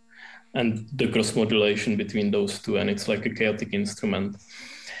filter. And the cross modulation between those two, and it's like a chaotic instrument.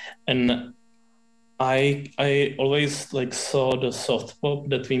 And I always like saw the soft pop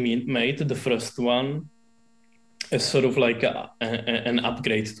that we made, the first one, as sort of like an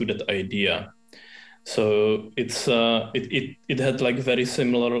upgrade to that idea. So it's it had like very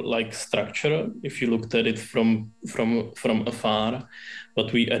similar like structure if you looked at it from afar,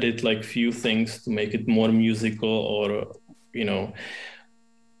 but we added like few things to make it more musical, or you know,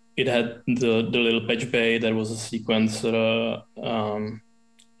 it had the little patch bay, there was a sequencer,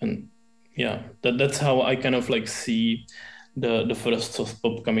 and yeah, that's how I kind of like see the first soft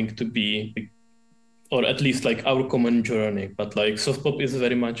pop coming to be, or at least like our common journey. But like soft pop is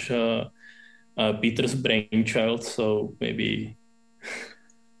very much Peter's brainchild, so maybe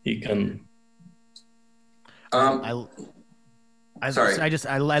he can. I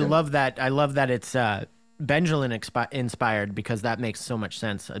love that. I love that it's Benjolin inspired, because that makes so much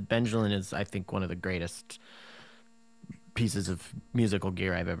sense. Benjolin is, I think, one of the greatest pieces of musical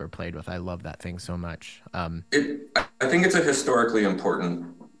gear I've ever played with. I love that thing so much. I think it's a historically important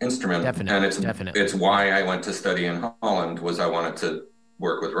instrument, definitely. It's why I went to study in Holland. Was I wanted to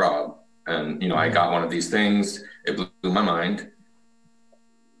work with Rob. And, you know, I got one of these things. It blew my mind.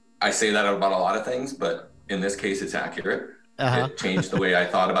 I say that about a lot of things, but in this case, it's accurate. It changed the way I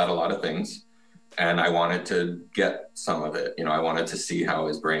thought about a lot of things. And I wanted to get some of it. You know, I wanted to see how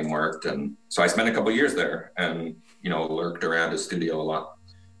his brain worked. And so I spent a couple of years there and, you know, lurked around his studio a lot.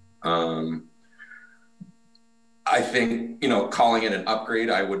 I think, you know, calling it an upgrade,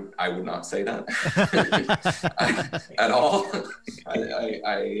 I would not say that at all.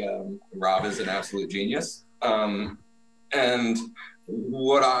 Rob is an absolute genius. And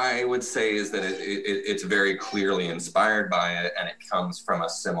what I would say is that it's very clearly inspired by it, and it comes from a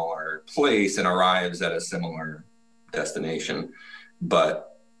similar place and arrives at a similar destination.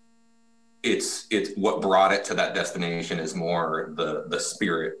 But it's what brought it to that destination is more the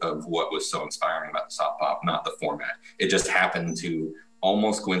spirit of what was so inspiring about the Soft Pop, not the format. It just happened to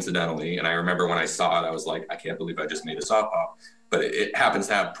almost coincidentally, and I remember when I saw it, I was like, I can't believe I just made a Soft Pop. But it happens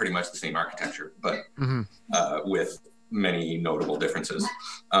to have pretty much the same architecture, but with many notable differences.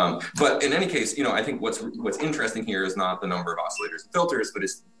 But in any case, I think what's interesting here is not the number of oscillators and filters, but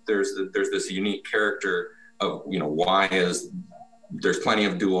there's this unique character of why there's plenty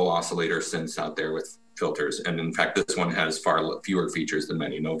of dual oscillator synths out there with filters, and in fact this one has far fewer features than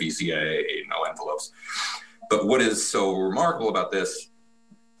many, no VCA, no envelopes. But what is so remarkable about this,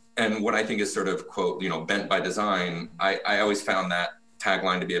 and what I think is sort of, quote, bent by design, I always found that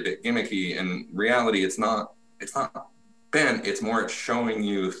tagline to be a bit gimmicky. In reality, it's not bent, it's more showing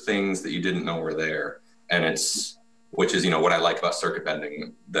you things that you didn't know were there. And which is what I like about circuit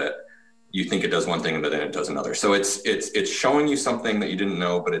bending, that you think it does one thing, but then it does another. So it's showing you something that you didn't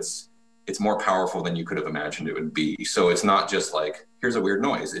know, but it's more powerful than you could have imagined it would be. So it's not just like, here's a weird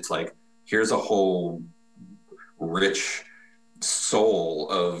noise. It's like, here's a whole rich soul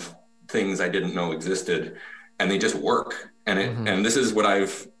of things I didn't know existed, and they just work. And and this is what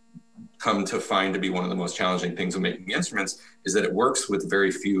I've come to find to be one of the most challenging things of making instruments, is that it works with very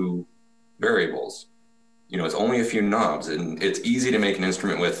few variables. It's only a few knobs, and it's easy to make an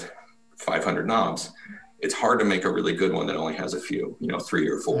instrument with 500 knobs. It's hard to make a really good one that only has a few, 3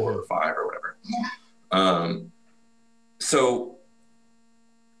 or 4 or 5 or whatever. So,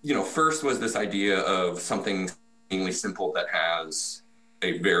 first was this idea of something seemingly simple that has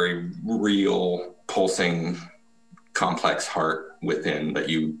a very real, pulsing, complex heart within that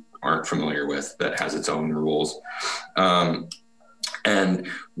you aren't familiar with, that has its own rules. And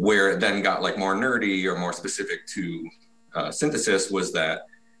where it then got like more nerdy or more specific to synthesis was that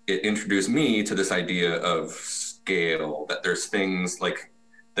it introduced me to this idea of scale, that there's things like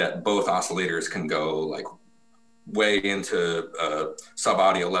that both oscillators can go like way into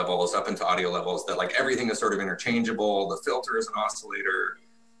sub-audio levels, up into audio levels, that like everything is sort of interchangeable. The filter is an oscillator.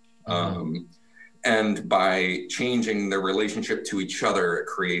 And by changing their relationship to each other, it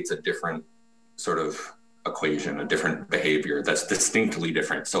creates a different sort of equation, a different behavior that's distinctly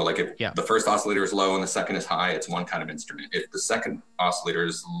different. So like if the first oscillator is low and the second is high, it's one kind of instrument. If the second oscillator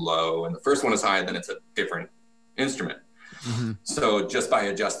is low and the first one is high, then it's a different instrument. So just by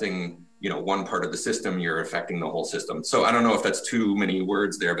adjusting, one part of the system, you're affecting the whole system. So I don't know if that's too many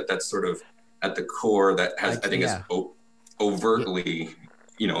words there, but that's sort of at the core that has, I think is overtly,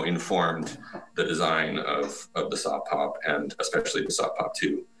 informed the design of the Soft Pop, and especially the Soft Pop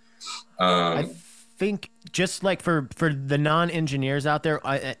 2. I think just like for the non-engineers out there,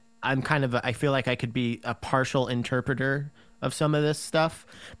 I feel like I could be a partial interpreter of some of this stuff,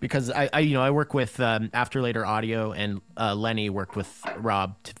 because I work with After Later Audio, and Lenny worked with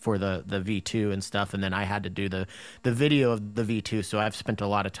Rob for the V2 and stuff, and then I had to do the video of the V2, so I've spent a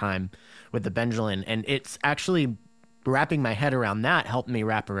lot of time with the Benjamin, and it's actually wrapping my head around that helped me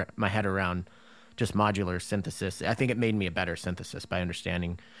wrap my head around just modular synthesis. I think it made me a better synthesist by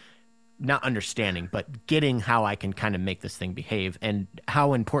not understanding, but getting how I can kind of make this thing behave, and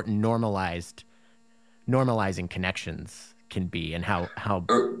how important normalizing connections can be, and how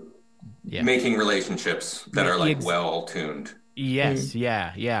making relationships that are like well tuned. Yes.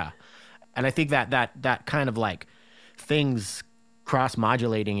 Yeah. And I think that kind of like things cross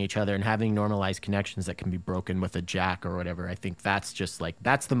modulating each other and having normalized connections that can be broken with a jack or whatever, I think that's just like,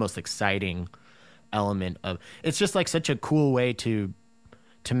 that's the most exciting element of it's just like such a cool way to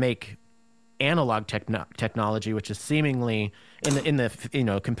make analog technology, which is seemingly in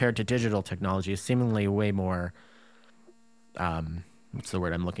the compared to digital technology, is seemingly way more what's the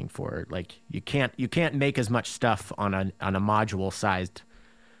word I'm looking for? Like you can't make as much stuff on a module sized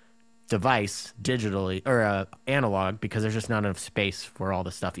device digitally or analog, because there's just not enough space for all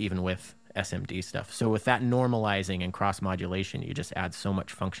the stuff, even with SMD stuff. So with that normalizing and cross modulation, you just add so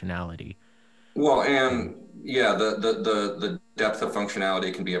much functionality. Well, and the depth of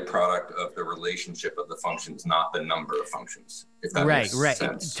functionality can be a product of the relationship of the functions, not the number of functions. If that makes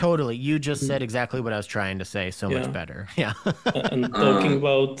sense. Totally. You just said exactly what I was trying to say. So much better. Yeah. And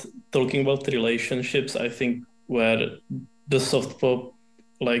talking about relationships, I think where the Soft Pop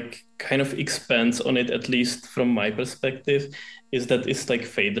like kind of expands on it, at least from my perspective, is that it's like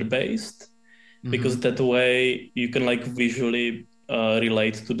fader based, because that way you can like visually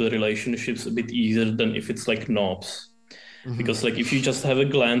relate to the relationships a bit easier than if it's like knobs. Because like if you just have a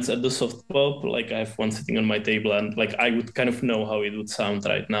glance at the soft pop, like I have one sitting on my table and like I would kind of know how it would sound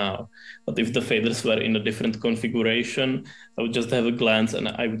right now. But if the faders were in a different configuration, I would just have a glance and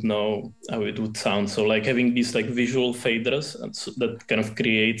I would know how it would sound. So like having these like visual faders and so that kind of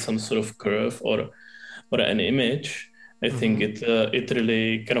create some sort of curve or an image, I think it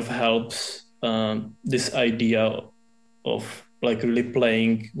really kind of helps this idea of like really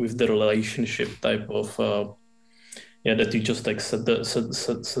playing with the relationship type of that you just like set the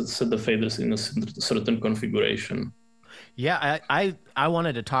faders in a certain configuration. Yeah, I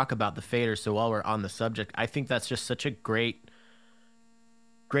wanted to talk about the faders. So while we're on the subject, I think that's just such a great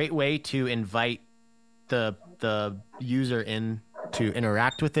way to invite the user in to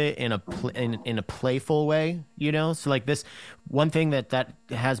interact with it in a playful way, you know? So like this one thing that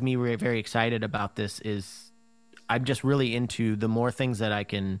has me very excited about this is I'm just really into the more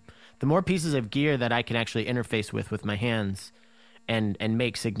pieces of gear that I can actually interface with my hands and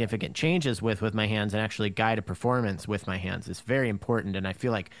make significant changes with my hands and actually guide a performance with my hands is very important. And I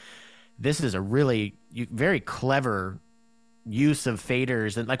feel like this is a really very clever use of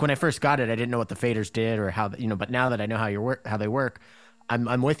faders. And like when I first got it, I didn't know what the faders did or how, but now that I know how they work,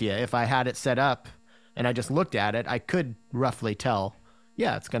 I'm with you. If I had it set up and I just looked at it, I could roughly tell,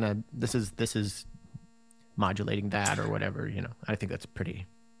 yeah, this is modulating that or whatever, I think that's pretty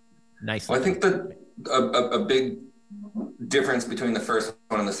nice. Well, I think that a big difference between the first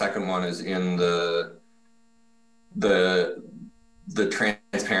one and the second one is in the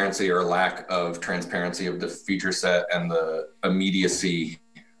transparency or lack of transparency of the feature set and the immediacy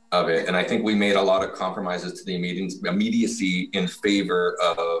of it. And I think we made a lot of compromises to the immediacy in favor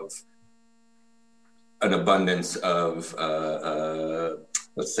of an abundance of,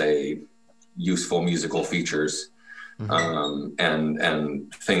 let's say, useful musical features,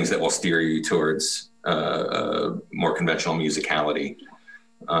 and things that will steer you towards more conventional musicality.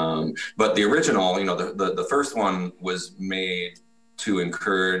 But the original, the first one was made to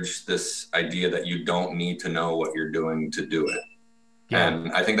encourage this idea that you don't need to know what you're doing to do it. Yeah.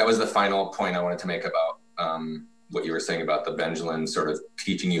 And I think that was the final point I wanted to make about what you were saying about the Benjamin sort of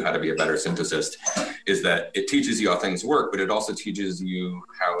teaching you how to be a better synthesist, is that it teaches you how things work, but it also teaches you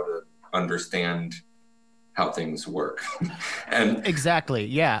how to understand how things work. And exactly,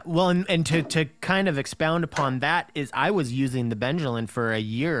 yeah. Well, and to kind of expound upon that is I was using the Benjamin for a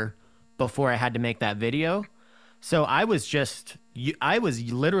year before I had to make that video. So I was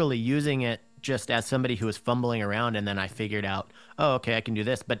literally using it just as somebody who was fumbling around, and then I figured out, oh, okay, I can do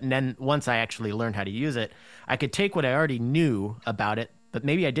this. But then once I actually learned how to use it, I could take what I already knew about it, but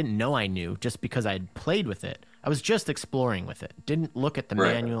maybe I didn't know I knew just because I had played with it. I was just exploring with it. Didn't look at the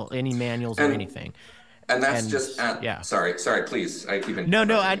manual, any manuals or anything. And that's sorry, please. I keep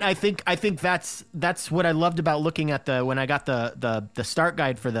No, I think that's what I loved about looking at when I got the start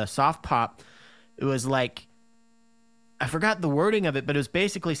guide for the soft pop. It was like, I forgot the wording of it, but it was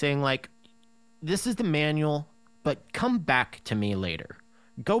basically saying like, this is the manual, but come back to me later.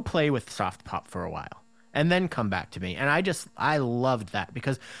 Go play with soft pop for a while and then come back to me. And I loved that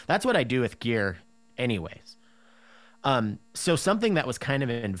because that's what I do with gear anyways. So something that was kind of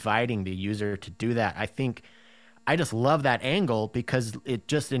inviting the user to do that, I think I just love that angle because it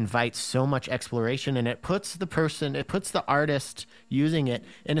just invites so much exploration, and it puts the artist using it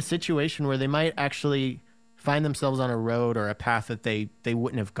in a situation where they might actually find themselves on a road or a path that they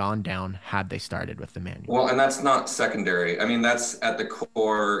wouldn't have gone down had they started with the manual. Well, and that's not secondary. I mean, that's at the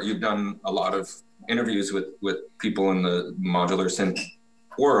core. You've done a lot of interviews with people in the modular synth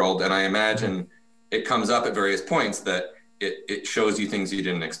world, and I imagine it comes up at various points that it shows you things you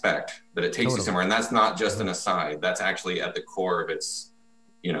didn't expect, that it takes you somewhere. And that's not just an aside. That's actually at the core of its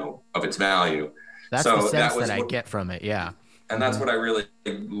value. That's the sense that I get from it, yeah. And that's what I really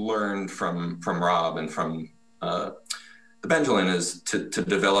learned from Rob and from the Benjamin, is to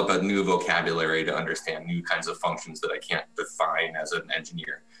develop a new vocabulary to understand new kinds of functions that I can't define as an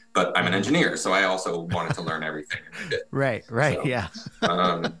engineer. But I'm an engineer, so I also wanted to learn everything. And I did. Right, so, yeah.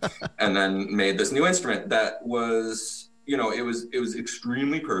 And then made this new instrument that was, it was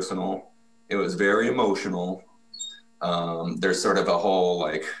extremely personal. It was very emotional. There's sort of a whole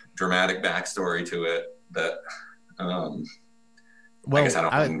like dramatic backstory to it that I guess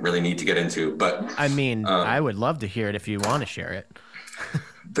I don't really need to get into. But I mean, I would love to hear it if you want to share it.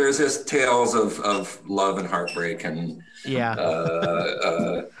 There's just tales of love and heartbreak, and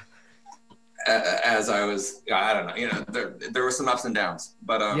as I don't know, there were some ups and downs,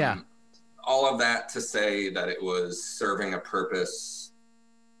 but all of that to say that it was serving a purpose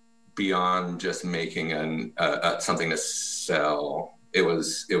beyond just making something to sell. It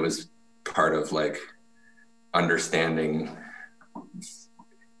was part of like understanding,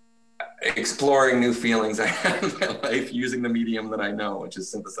 exploring new feelings I have in my life using the medium that I know, which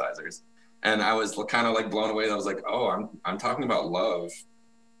is synthesizers. And I was kind of like blown away. I was like, oh, I'm talking about love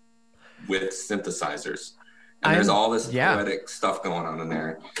with synthesizers. And there's all this poetic stuff going on in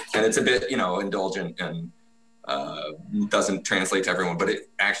there. And it's a bit, indulgent and doesn't translate to everyone, but it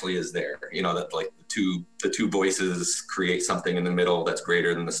actually is there. That like the two voices create something in the middle that's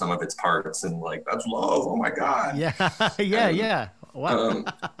greater than the sum of its parts. And like, that's love. Oh my God. Yeah. Yeah. Wow.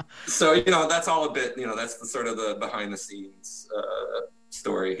 So, that's all a bit, that's the sort of the behind the scenes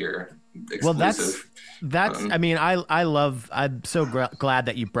story here. Exclusive. Well, that's I mean, I'm so glad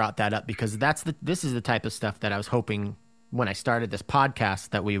that you brought that up, because this is the type of stuff that I was hoping when I started this podcast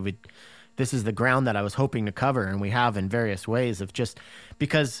that this is the ground that I was hoping to cover, and we have in various ways, of just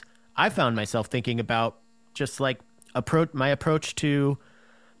because I found myself thinking about just like my approach to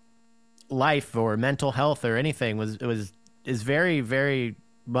life or mental health or anything is very, very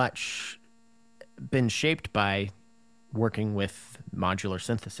much been shaped by working with modular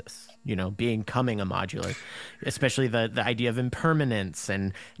synthesis, becoming a modular, especially the idea of impermanence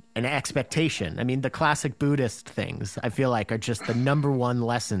and an expectation. I mean, the classic Buddhist things, I feel like, are just the number one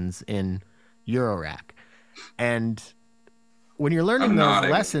lessons in Eurorack. And when you're learning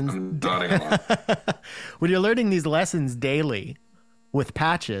lessons, when you're learning these lessons daily with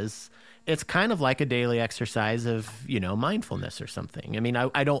patches, it's kind of like a daily exercise of, mindfulness or something. I mean,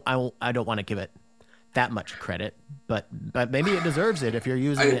 I don't want to give it that much credit, but maybe it deserves it if you're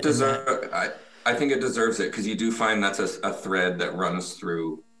using it. I think it deserves it, because you do find that's a thread that runs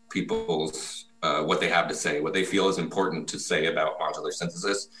through people's what they have to say, what they feel is important to say about modular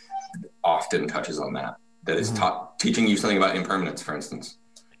synthesis, often touches on that is teaching you something about impermanence, for instance.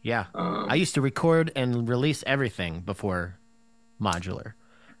 Yeah. I used to record and release everything before modular,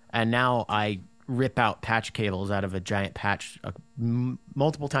 and now I rip out patch cables out of a giant patch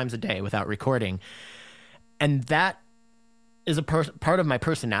multiple times a day without recording. And that is a part of my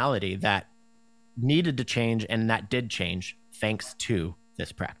personality that needed to change, and that did change thanks to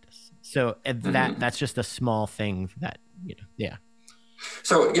this practice. So that's just a small thing that, yeah.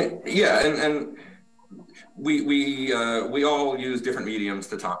 So and we all use different mediums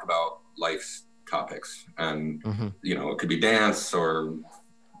to talk about life's topics, and it could be dance or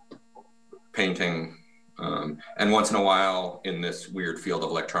painting, and once in a while, in this weird field of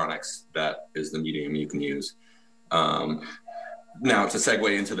electronics, that is the medium you can use. Now, to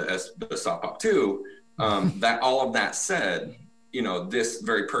segue into the Soft Pop 2, that all of that said, this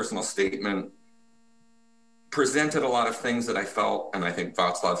very personal statement presented a lot of things that I felt, and I think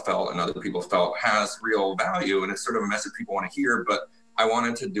Václav felt, and other people felt, has real value, and it's sort of a message people want to hear. But I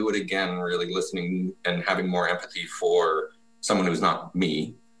wanted to do it again, really listening and having more empathy for someone who's not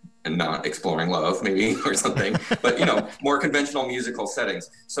me, and not exploring love, maybe, or something, but, more conventional musical settings.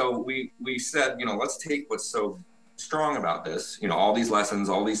 So we said, let's take what's so strong about this, all these lessons,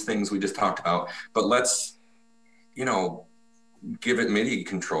 all these things we just talked about, but let's, give it MIDI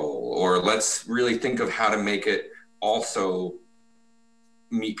control, or let's really think of how to make it also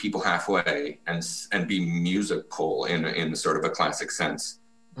meet people halfway and be musical in sort of a classic sense.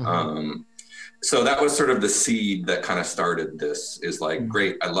 So that was sort of the seed that kind of started this, is like,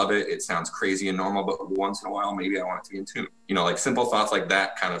 great, I love it. It sounds crazy and normal, but once in a while, maybe I want it to be in tune. Like simple thoughts like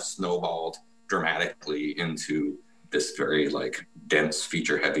that kind of snowballed dramatically into this very like dense,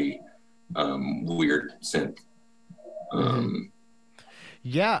 feature heavy, weird synth.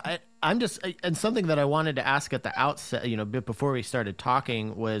 Yeah, and something that I wanted to ask at the outset, before we started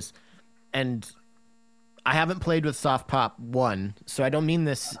talking was, and I haven't played with Soft Pop 1, so I don't mean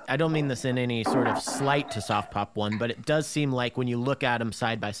this in any sort of slight to Soft Pop 1, but it does seem like when you look at them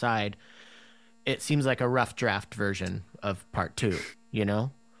side by side, it seems like a rough draft version of Part 2,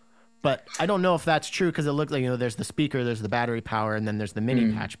 But I don't know if that's true, because it looked like, there's the speaker, there's the battery power, and then there's the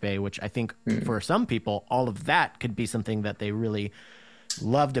mini patch bay, which I think for some people, all of that could be something that they really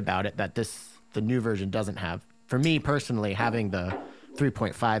loved about it, that the new version doesn't have. For me personally, having the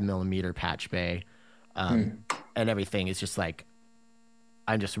 3.5 millimeter patch bay and everything is just like,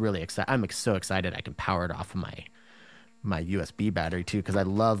 I'm just really excited. I'm so excited I can power it off of my USB battery too, because I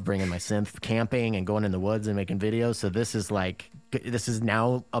love bringing my synth camping and going in the woods and making videos. So this is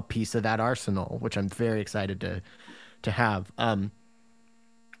now a piece of that arsenal, which I'm very excited to have.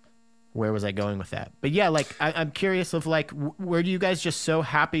 Where was I going with that? But yeah, like I'm curious of like, were you guys just so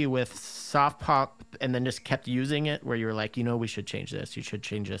happy with Soft Pop and then just kept using it, where you were like, we should change this, you should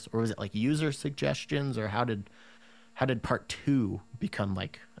change this, or was it like user suggestions, or how did Part 2 become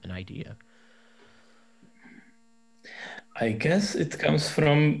like an idea? I guess it comes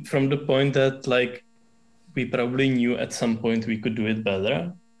from the point that like we probably knew at some point we could do it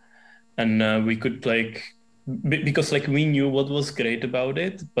better, and we could because like we knew what was great about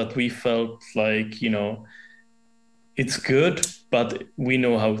it, but we felt like, it's good, but we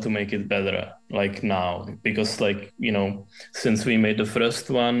know how to make it better, like now, because like, since we made the first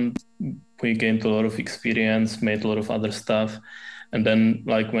one, we gained a lot of experience, made a lot of other stuff. And then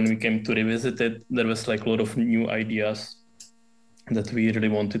like when we came to revisit it, there was like a lot of new ideas that we really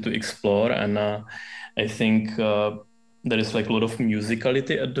wanted to explore. And I think there is like a lot of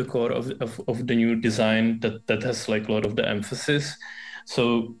musicality at the core of the new design that has like a lot of the emphasis.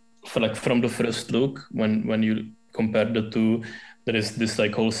 So from the first look, when you compare the two, there is this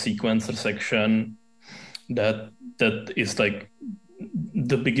like whole sequencer section that is like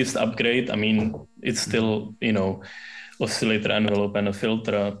the biggest upgrade. I mean, it's still, oscillator envelope and a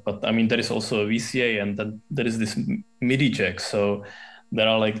filter, but I mean, there is also a VCA, and then there is this MIDI jack. So there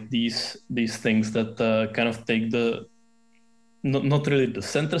are like these things that kind of take the not really the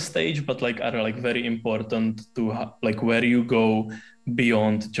center stage, but like are like very important to like where you go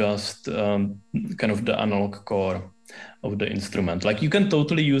beyond just kind of the analog core of the instrument. Like you can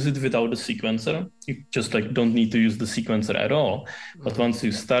totally use it without the sequencer. You just like don't need to use the sequencer at all. But once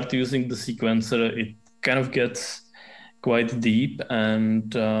you start using the sequencer, it kind of gets quite deep.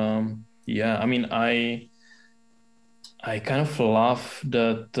 And I mean, I kind of love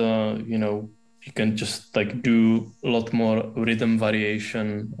that, you can just like do a lot more rhythm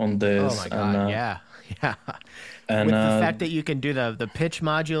variation on this. Oh my God, yeah. And with the fact that you can do the pitch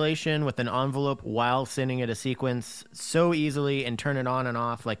modulation with an envelope while sending it a sequence so easily and turn it on and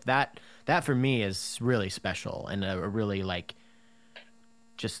off, like that for me is really special, and a really like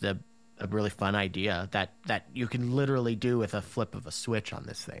just a really fun idea that you can literally do with a flip of a switch on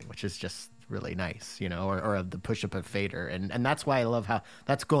this thing, which is just really nice, or the push up a fader. And that's why I love how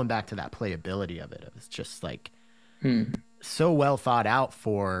that's going back to that playability of it. It's just like so well thought out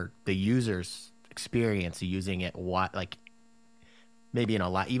for the user's experience using it. Like maybe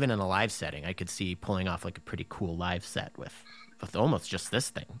even in a live setting, I could see pulling off like a pretty cool live set with almost just this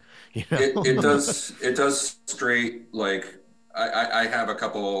thing. It does straight like I have a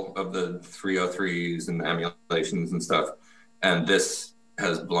couple of the 303s and emulations and stuff, and this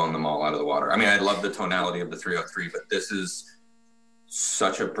has blown them all out of the water. I mean, I love the tonality of the 303, but this is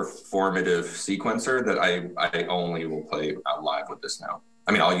such a performative sequencer that I only will play out live with this now.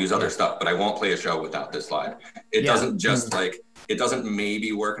 I mean, I'll use other stuff, but I won't play a show without this live. It doesn't just like, it doesn't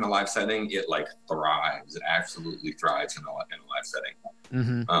maybe work in a live setting. It like thrives. It absolutely thrives in a live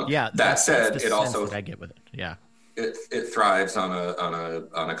setting. That said, it also, I get with it. Yeah. It thrives on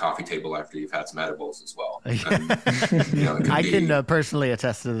a coffee table after you've had some edibles as well. I can personally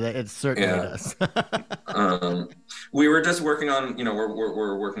attest to that. It certainly does. We were just working on,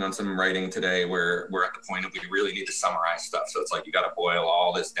 we're working on some writing today where we're at the point of we really need to summarize stuff. So it's like you got to boil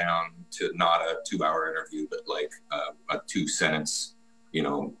all this down to not a 2-hour interview, but like a 2-sentence,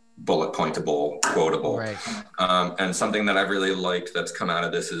 bullet pointable, quotable. Right. And something that I've really liked that's come out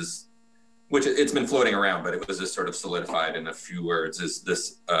of this is, which it's been floating around, but it was just sort of solidified in a few words, is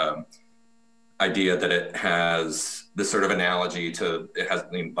this idea that it has this sort of analogy to, it has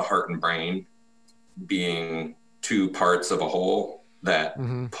the heart and brain being two parts of a whole that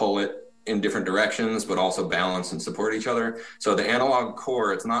pull it in different directions, but also balance and support each other. So the analog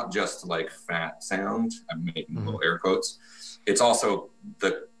core, it's not just like fat sound, I'm making little air quotes. It's also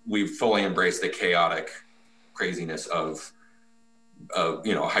we've fully embraced the chaotic craziness of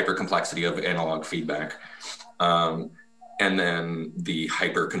hyper complexity of analog feedback, and then the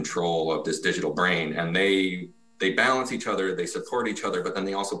hyper control of this digital brain, and they balance each other, they support each other, but then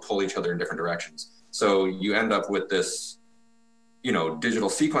they also pull each other in different directions. So you end up with this, digital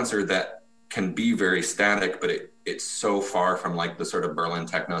sequencer that can be very static, but it's so far from like the sort of Berlin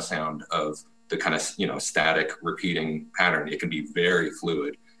techno sound of the kind of, static repeating pattern. It can be very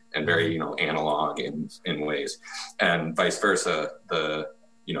fluid and very, analog in ways, and vice versa. The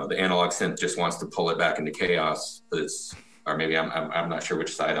analog synth just wants to pull it back into chaos. Or maybe I'm not sure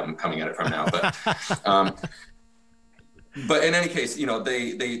which side I'm coming at it from now, but but in any case,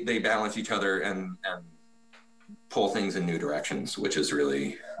 they balance each other and pull things in new directions, which is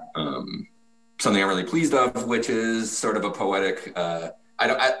really something I'm really pleased of, which is sort of a poetic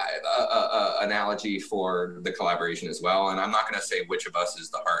analogy for the collaboration as well. And I'm not going to say which of us is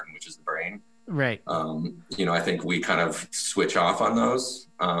the heart and which is the brain. Right. I think we kind of switch off on those.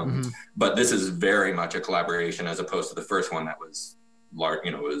 But this is very much a collaboration as opposed to the first one that was large.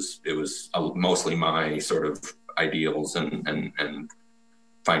 It was mostly my sort of ideals and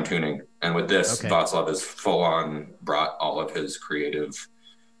fine tuning. And with this, Václav has full on brought all of his creative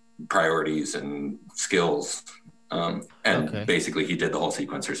priorities and skills. And basically he did the whole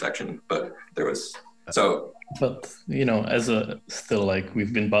sequencer section, but there was, so. But, you know, as a still like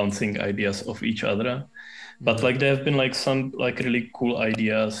we've been bouncing ideas off each other, but like there have been like some like really cool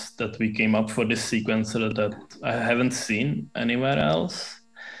ideas that we came up for this sequencer that I haven't seen anywhere else.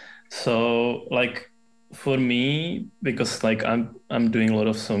 So like for me, because like I'm doing a lot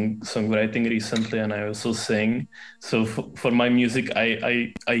of songwriting recently, and I also sing. So for my music,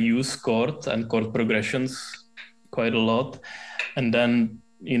 I use chords and chord progressions quite a lot, and then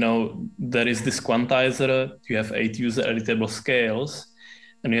you know there is this quantizer. You have 8 user editable scales,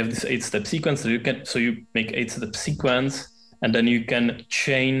 and you have this 8-step sequence. So you make 8-step sequence, and then you can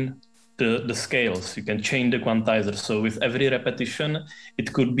chain the scales. You can chain the quantizer. So with every repetition,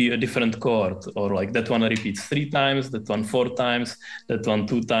 it could be a different chord, or like that one repeats 3 times, that one 4 times, that one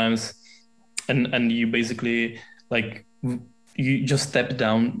 2 times, and you basically like you just step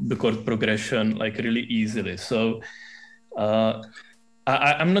down the chord progression like really easily. So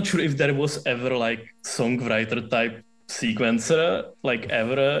I'm not sure if there was ever like songwriter type sequencer like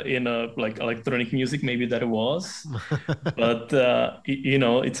ever in a like electronic music. Maybe there was, but you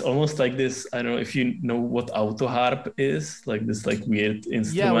know, it's almost like this. I don't know if you know what auto harp is, like this like weird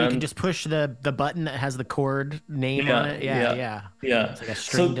instrument. Yeah, where you can just push the button that has the chord name on it. Yeah. It's like a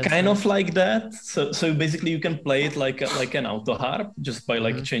string so kind of like that. So basically you can play it like an auto harp just by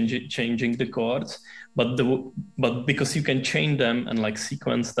like changing the chords, but because you can chain them and like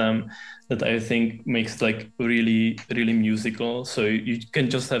sequence them, that I think makes like really musical. So you can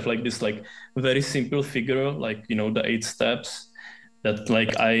just have like this like very simple figure, like, you know, the 8 steps that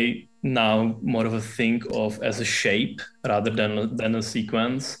like I now more of a think of as a shape rather than a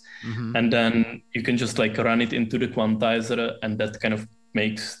sequence. And then you can just like run it into the quantizer, and that kind of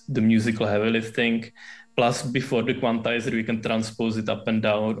makes the musical heavy lifting. Plus before the quantizer, we can transpose it up and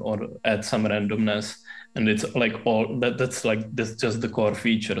down or add some randomness. And it's like all that's just the core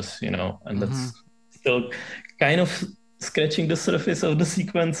features, you know, and that's still kind of scratching the surface of the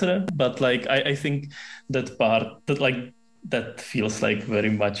sequencer. But like, I think that part that feels like very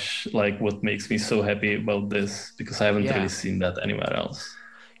much like what makes me so happy about this, because I haven't really seen that anywhere else.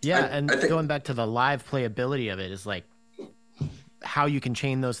 Yeah. I think going back to the live playability of it is like how you can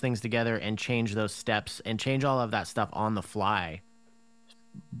chain those things together and change those steps and change all of that stuff on the fly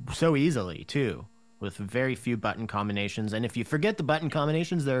so easily too, with very few button combinations. And if you forget the button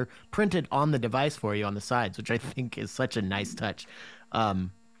combinations, they're printed on the device for you on the sides, which I think is such a nice touch. I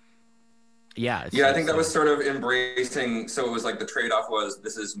think that was sort of embracing. So it was like the trade-off was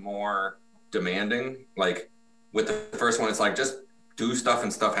this is more demanding. Like with the first one, it's like just do stuff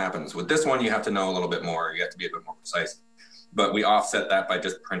and stuff happens. With this one, you have to know a little bit more. You have to be a bit more precise. But we offset that by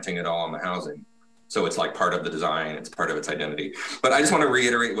just printing it all on the housing. So it's like part of the design. It's part of its identity. But I just want to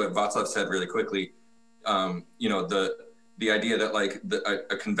reiterate what Václav said really quickly. You know, the idea that like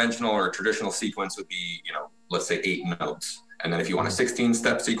a conventional or a traditional sequence would be, you know, let's say 8 notes. And then if you want a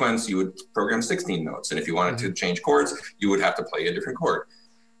 16-step sequence, you would program 16 notes. And if you wanted to change chords, you would have to play a different chord.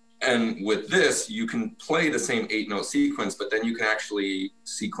 And with this, you can play the same 8-note sequence, but then you can actually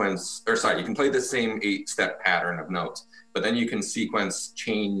you can play the same 8-step pattern of notes, but then you can sequence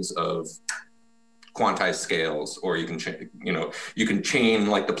chains of quantized scales, or you can chain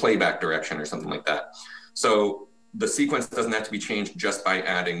like the playback direction or something like that. So the sequence doesn't have to be changed just by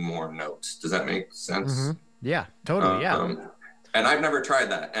adding more notes. Does that make sense? Yeah, totally. And I've never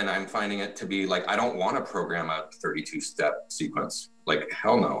tried that, and I'm finding it to be like, I don't want to program a 32-step sequence. Like,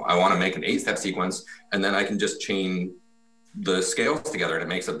 hell no. I want to make an 8-step sequence, and then I can just chain the scales together, and it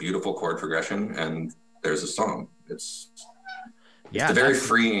makes a beautiful chord progression, and there's a song. It's a very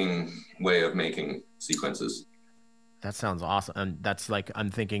freeing way of making sequences. That sounds awesome. And that's like,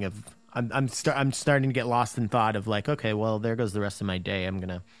 I'm thinking of, I'm starting to get lost in thought of like, okay, well, there goes the rest of my day. I'm going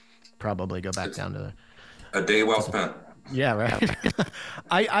to probably go back down to a day well spent. Yeah, right.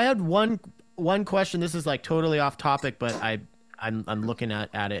 I had one question. This is like totally off topic, but I'm looking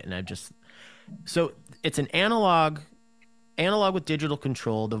at it, and I just, so it's an analog with digital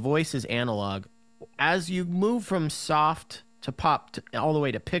control. The voice is analog. As you move from soft to pop all the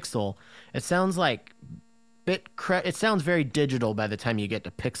way to pixel, it sounds like it sounds very digital by the time you get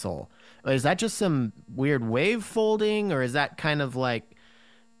to pixel. Is that just some weird wave folding, or is that kind of like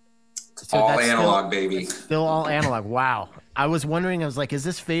all analog, baby? Still all analog. Wow. I was wondering, I was like, is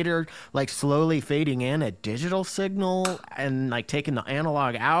this fader like slowly fading in a digital signal and like taking the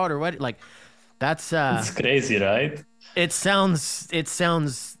analog out, or what? Like that's it's crazy, right? It sounds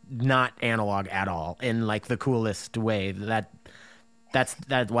not analog at all in like the coolest way. Wow,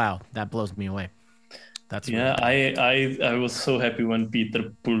 that blows me away. That's Yeah, really cool. I was so happy when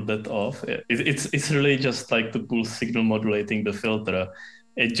Peter pulled that off. It's really just like the pulse signal modulating the filter.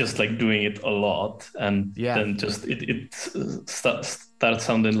 It's just like doing it a lot, and Yeah. then just starts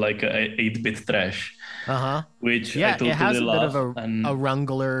sounding like a 8-bit trash, Uh-huh. which I Yeah, it has totally a bit of love. a And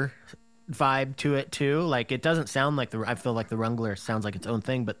Wrangler vibe to it too. Like it doesn't sound like I feel like the Wrangler sounds like its own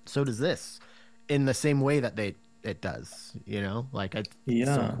thing, but so does this in the same way that it does, you know? Like it's so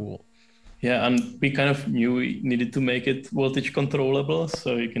yeah, cool. yeah, and we kind of knew we needed to make it voltage controllable,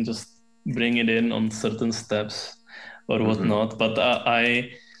 so you can just bring it in on certain steps or whatnot. But uh,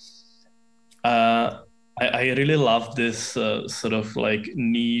 I really love this sort of like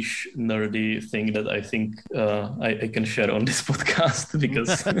niche nerdy thing that I think I can share on this podcast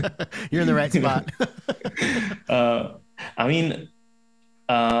because You're in the right spot. uh, I mean,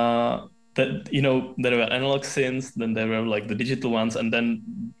 that there were analog synths, then there were like the digital ones, and then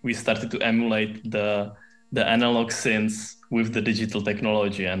we started to emulate the analog synths with the digital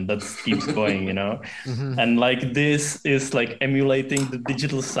technology, and that keeps going, and like this is like emulating the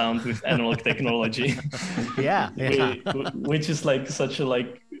digital sound with analog technology. Yeah. Which is like such a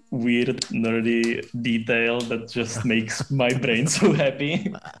like weird nerdy detail that just makes my brain so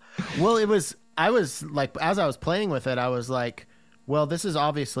happy. Well, I was like, as I was playing with it, I was like, well, this is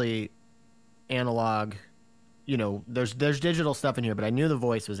obviously analog. There's digital stuff in here, but I knew the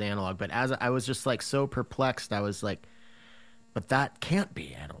voice was analog. But as I was just like so perplexed, I was like, but that can't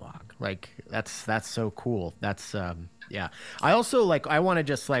be analog. Like that's so cool. That's yeah. I also like, I want to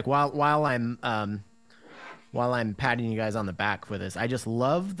just like, while I'm patting you guys on the back for this, I just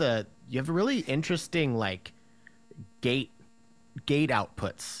love you have really interesting like gate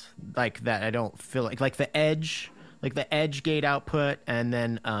outputs like that. I don't feel like the edge gate output, and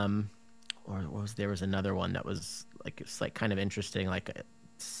then or there was another one that was like, it's like kind of interesting, like it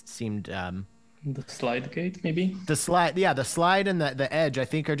seemed The slide gate, maybe? the slide and the edge, I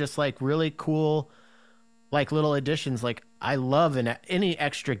think, are just like really cool, like little additions. Like I love any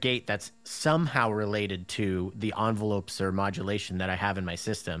extra gate that's somehow related to the envelopes or modulation that I have in my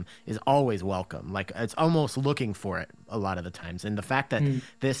system is always welcome. Like it's almost looking for it a lot of the times. And the fact that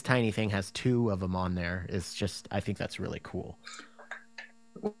this tiny thing has 2 of them on there is just, I think that's really cool.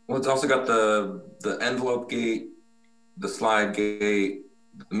 Well, it's also got the envelope gate, the slide gate,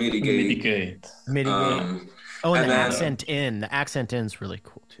 the MIDI gate. MIDI gate. MIDI gate. Oh, and the then, accent in. The accent in is really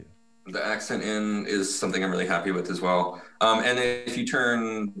cool too. The accent in is something I'm really happy with as well. And if you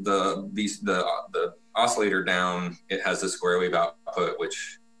turn the oscillator down, it has a square wave output,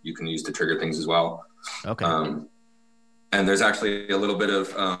 which you can use to trigger things as well. Okay. And there's actually a little bit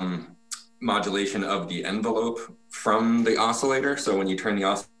of modulation of the envelope from the oscillator. So when you turn the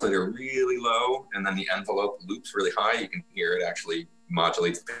oscillator really low and then the envelope loops really high, you can hear it actually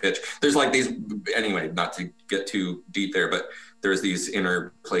modulates the pitch. There's like these, anyway, not to get too deep there, but there's these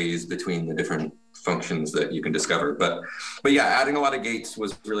interplays between the different functions that you can discover. But yeah, adding a lot of gates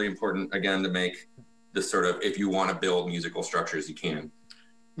was really important, again, to make this sort of, if you want to build musical structures, you can.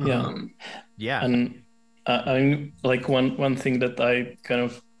 Yeah. Yeah. And I'm like one thing that I kind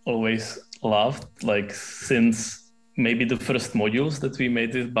of always loved, like since maybe the first modules that we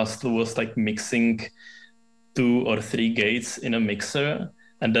made with Bastel was like mixing 2 or 3 gates in a mixer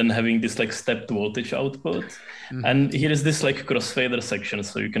and then having this like stepped voltage output. And here is this like crossfader section,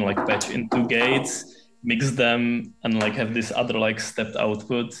 so you can like patch in 2 gates, mix them, and like have this other like stepped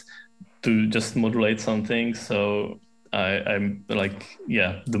output to just modulate something. So I'm like,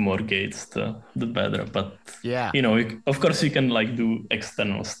 yeah, the more gates, the better. But yeah, of course you can like do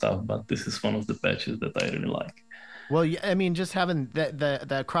external stuff, but this is one of the patches that I really like. Well, I mean, just having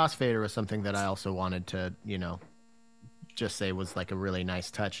the crossfader was something that I also wanted to, just say was like a really nice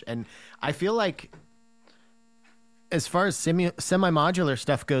touch. And I feel like as far as semi-modular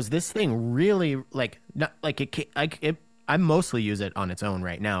stuff goes, this thing really I mostly use it on its own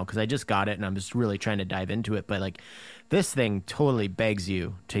right now because I just got it and I'm just really trying to dive into it. But like this thing totally begs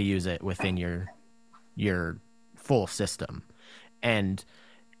you to use it within your full system. And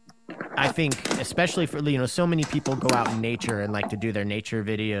I think especially for, so many people go out in nature and like to do their nature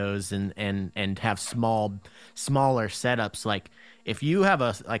videos and have smaller setups. Like if you have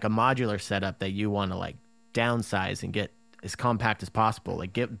a modular setup that you want to like downsize and get as compact as possible,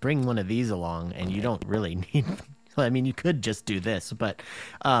 like bring one of these along, and you don't really need, I mean, you could just do this, but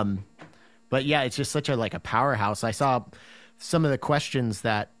yeah, it's just such a powerhouse. I saw some of the questions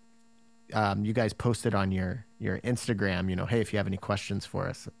that you guys posted on your Instagram, hey, if you have any questions for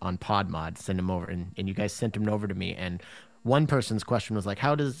us on PodMod, send them over. And you guys sent them over to me. And one person's question was like,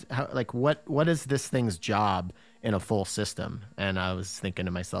 what is this thing's job in a full system? And I was thinking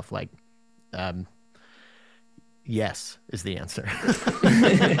to myself, like, Yes, is the answer.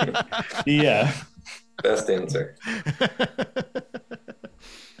 Yeah. Best answer.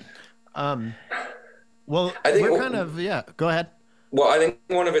 Well, I think we're kind of, go ahead. Well, I think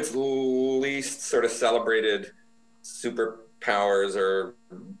one of its least sort of celebrated superpowers or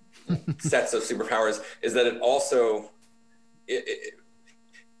sets of superpowers is that it also,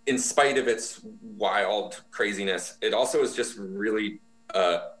 in spite of its wild craziness, it also is just really,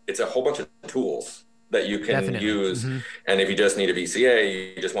 it's a whole bunch of tools that you can Definitely. use. And if you just need a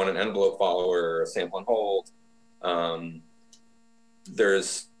VCA, you just want an envelope follower, or a sample and hold,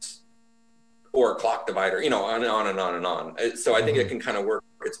 or a clock divider, you know, on and on and on and on. So I think it can kind of work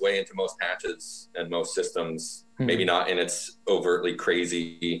its way into most patches and most systems, maybe not in its overtly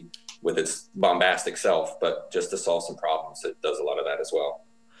crazy with its bombastic self, but just to solve some problems, it does a lot of that as well.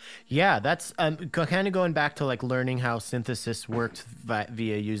 Yeah, that's kind of going back to like learning how synthesis worked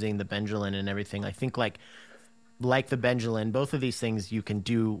via using the Benjamin and everything. I think like the Benjamin, both of these things you can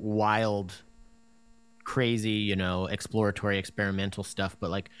do wild, crazy, you know, exploratory, experimental stuff, but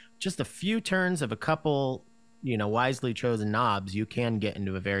like just a few turns of a couple, you know, wisely chosen knobs, you can get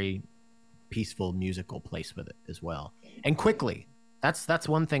into a very peaceful musical place with it as well, and quickly. That's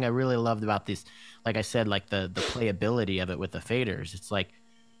one thing I really loved about this. Like I said, like the playability of it with the faders. It's like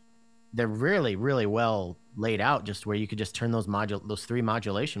they're really, really well laid out, just where you could just turn those three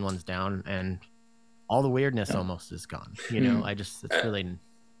modulation ones down and all the weirdness almost is gone. You know, it's really.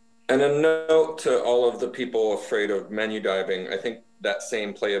 And a note to all of the people afraid of menu diving, I think that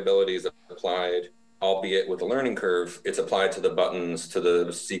same playability is applied, albeit with a learning curve. It's applied to the buttons, to the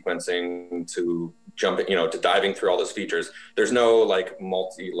sequencing, to jumping, you know, to diving through all those features. There's no like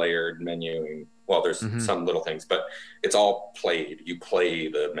multi-layered menuing. Well, there's some little things, but it's all played. You play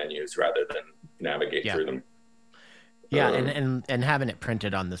the menus rather than navigate through them. Yeah, and having it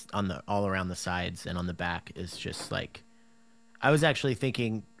printed on the all around the sides and on the back is just like, I was actually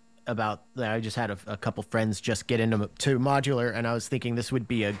thinking about that. I just had a couple friends just get into modular, and I was thinking this would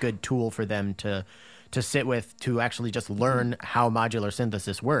be a good tool for them to sit with, to actually just learn how modular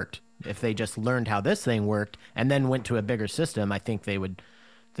synthesis worked. If they just learned how this thing worked and then went to a bigger system, I think they would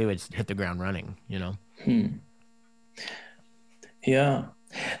hit the ground running, you know? Yeah.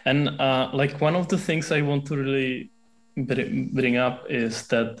 And like one of the things I want to really bring up is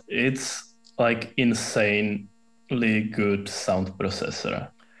that it's like insanely good sound processor,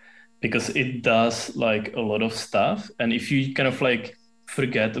 because it does like a lot of stuff. And if you kind of like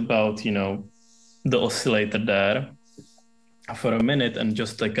forget about, you know, the oscillator there for a minute and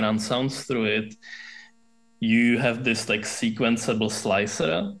just like run sounds through it, you have this like sequenceable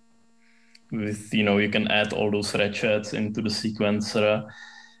slicer with, you know, you can add all those ratchets into the sequencer.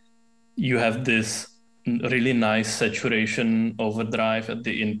 You have this really nice saturation overdrive at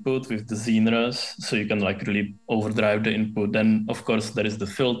the input with the Zenrus, so you can like really overdrive the input. Then of course there is the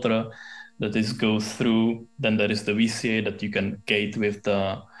filter that is goes through. Then there is the VCA that you can gate with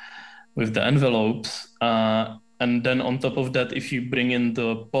the envelopes. And then on top of that, if you bring in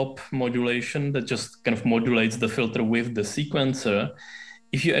the pop modulation that just kind of modulates the filter with the sequencer,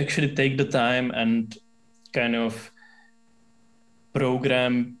 if you actually take the time and kind of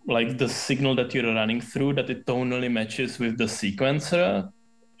program like the signal that you're running through, that it tonally matches with the sequencer,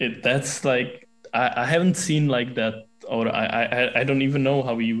 that's like, I haven't seen like that, or I don't even know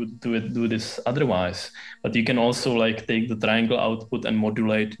how you would do this otherwise. But you can also like take the triangle output and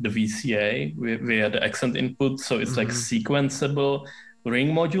modulate the VCA via the accent input. So it's like sequenceable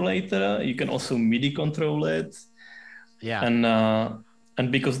ring modulator. You can also MIDI control it. Yeah.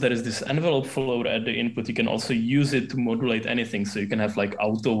 And because there is this envelope follower at the input, you can also use it to modulate anything. So you can have like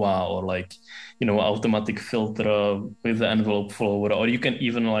auto-wah or like, you know, automatic filter with the envelope follower, or you can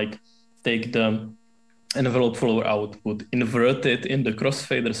even like take the envelope follower output, invert it in the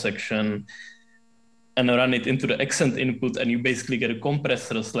crossfader section, and run it into the accent input, and you basically get a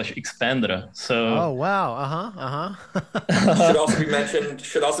compressor / expander. So oh wow, should also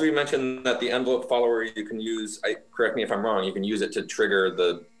be mentioned that the envelope follower you can use, correct me if I'm wrong, you can use it to trigger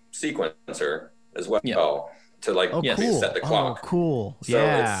the sequencer as well, to like set the clock. Oh, cool.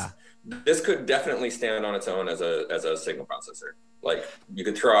 So this could definitely stand on its own as a signal processor. Like you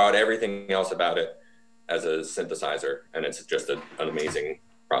could throw out everything else about it as a synthesizer, and it's just an amazing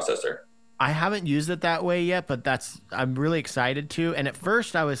processor. I haven't used it that way yet, but I'm really excited to. And at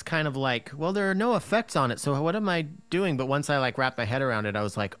first I was kind of like, well, there are no effects on it, so what am I doing? But once I like wrapped my head around it, I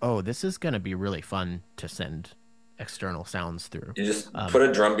was like, oh, this is going to be really fun to send external sounds through. You just put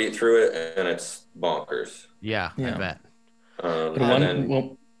a drum beat through it and it's bonkers. Yeah. I bet.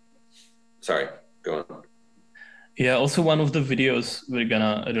 Sorry, go on. Yeah, also one of the videos we're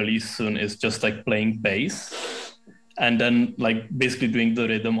gonna release soon is just like playing bass. and then like basically doing the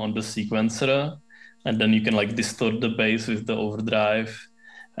rhythm on the sequencer, and then you can like distort the bass with the overdrive,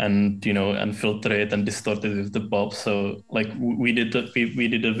 and and filter it and distort it with the pop. So like we did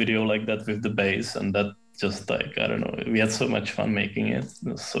a video like that with the bass, and that just like, I don't know, we had so much fun making it.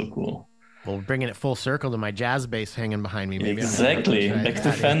 It was so cool. Well, bringing it full circle to my jazz bass hanging behind me. Maybe exactly, back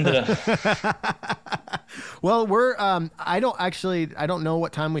to Fender. Well, I don't know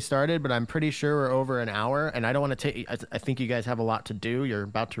what time we started, but I'm pretty sure we're over an hour, and I don't want to take, I think you guys have a lot to do. You're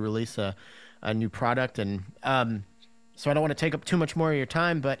about to release a new product, and so I don't want to take up too much more of your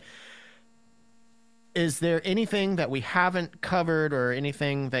time, but is there anything that we haven't covered or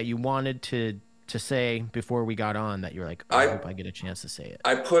anything that you wanted to say before we got on that you're like, I hope I get a chance to say it?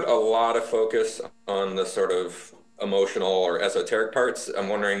 I put a lot of focus on the sort of emotional or esoteric parts. I'm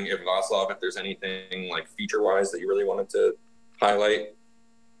wondering if Václav, if there's anything like feature-wise that you really wanted to highlight,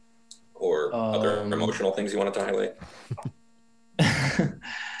 or other emotional things you wanted to highlight.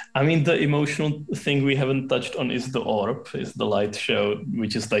 I mean, the emotional thing we haven't touched on is the orb, is the light show,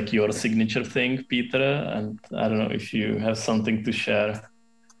 which is like your signature thing, Peter. And I don't know if you have something to share.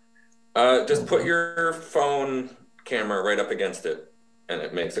 Just put your phone camera right up against it, and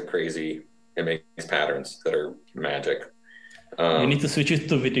it makes it makes patterns that are magic. You need to switch it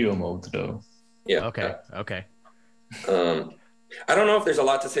to video mode, though. Yeah. Okay. I don't know if there's a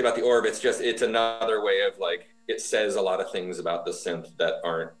lot to say about the orb. It's another way of like, it says a lot of things about the synth that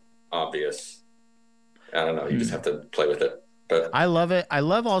aren't obvious. I don't know. You just have to play with it. But I love it. I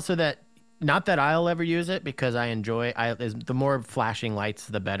love also that, not that I'll ever use it because I enjoy the more flashing lights,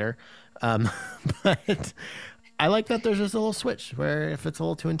 the better. But I like that there's just a little switch where if it's a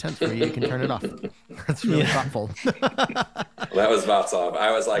little too intense for you, you can turn it off. That's really thoughtful. That was Václav.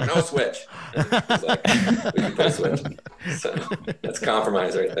 I was like, no switch. He was like, we can put a switch. So that's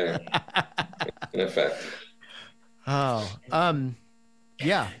compromise right there, in effect. Oh,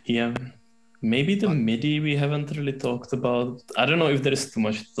 yeah. Yeah. Maybe the MIDI we haven't really talked about. I don't know if there is too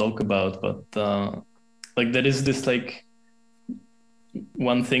much to talk about, but like there is this like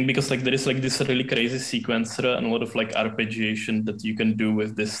one thing, because like there is like this really crazy sequencer and a lot of like arpeggiation that you can do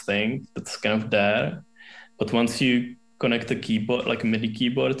with this thing that's kind of there. But once you connect a keyboard, like a MIDI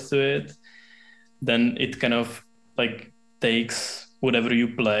keyboard to it, then it kind of like takes whatever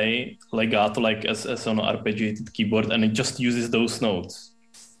you play legato, like as on an arpeggiated keyboard, and it just uses those notes.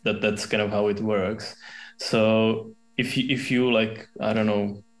 That's kind of how it works. So if you like, I don't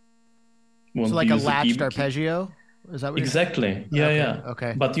know, so like a latched arpeggio. Is that what exactly? Yeah.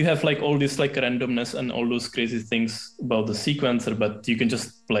 Okay. But you have like all this like randomness and all those crazy things about the sequencer, but you can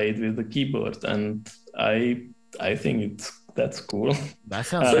just play it with the keyboard, and I think that's cool. That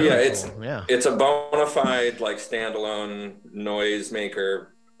sounds so cool. It's a bona fide like standalone noise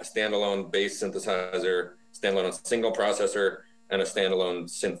maker, a standalone bass synthesizer, standalone single processor, and a standalone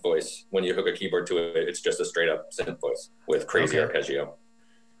synth voice. When you hook a keyboard to it, it's just a straight up synth voice with crazy arpeggio.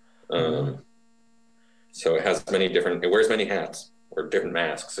 So it wears many hats or different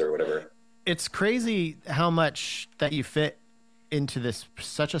masks or whatever. It's crazy how much that you fit into this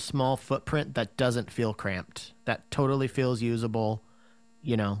such a small footprint that doesn't feel cramped, that totally feels usable,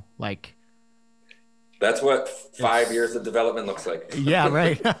 like. That's what 5 years of development looks like. Yeah,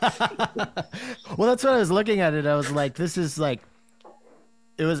 right. Well, that's what I was looking at it. I was like, this is like,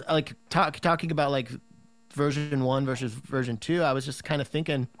 it was like talking about like version 1 versus version 2. I was just kind of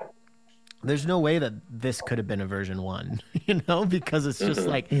thinking, there's no way that this could have been a version 1, because it's just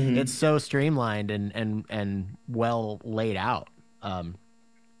like, it's so streamlined and well laid out.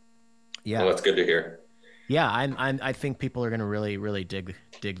 Yeah. Well, that's good to hear. Yeah, I think people are going to really, really dig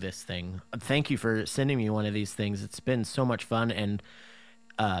this thing. Thank you for sending me one of these things. It's been so much fun, and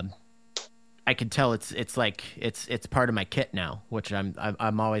I can tell it's like it's part of my kit now, which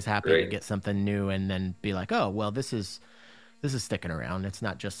I'm always happy to get something new and then be like, oh well, this is sticking around. It's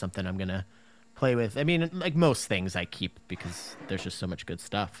not just something I'm gonna play with. I mean, like most things I keep because there's just so much good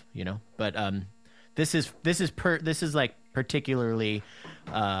stuff, But this is like particularly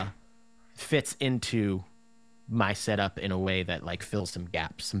fits into my setup in a way that like fills some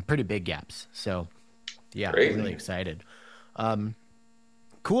gaps, some pretty big gaps. So yeah, I'm really excited.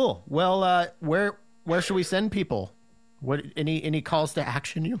 Cool. Well, where should we send people? What any calls to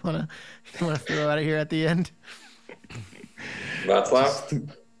action you wanna throw out of here at the end?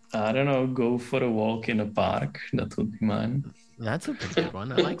 Václav? I don't know, go for a walk in a park. That would be mine. That's a pretty good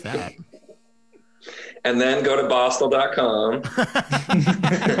one. I like that. And then go to Bostel.com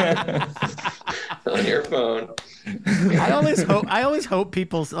on your phone. I always hope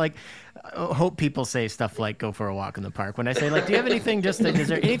people like, hope people say stuff like "go for a walk in the park." When I say like, "Do you have anything?" Is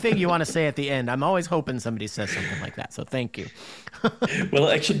there anything you want to say at the end? I'm always hoping somebody says something like that. So thank you. Well,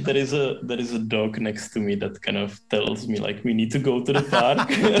 actually, there is a dog next to me that kind of tells me like we need to go to the park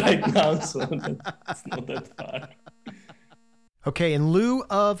right now, so it's not that far. Okay, in lieu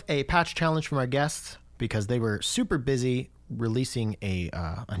of a patch challenge from our guests, because they were super busy releasing a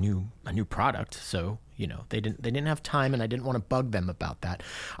new product, so they didn't have time, and I didn't want to bug them about that.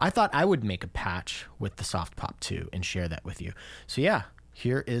 I thought I would make a patch with the Soft Pop 2 and share that with you. So yeah,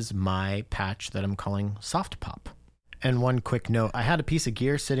 here is my patch that I'm calling Soft Pop. And one quick note, I had a piece of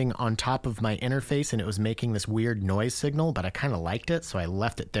gear sitting on top of my interface and it was making this weird noise signal, but I kind of liked it, so I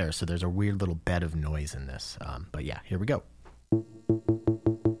left it there. So there's a weird little bed of noise in this. But yeah, here we go.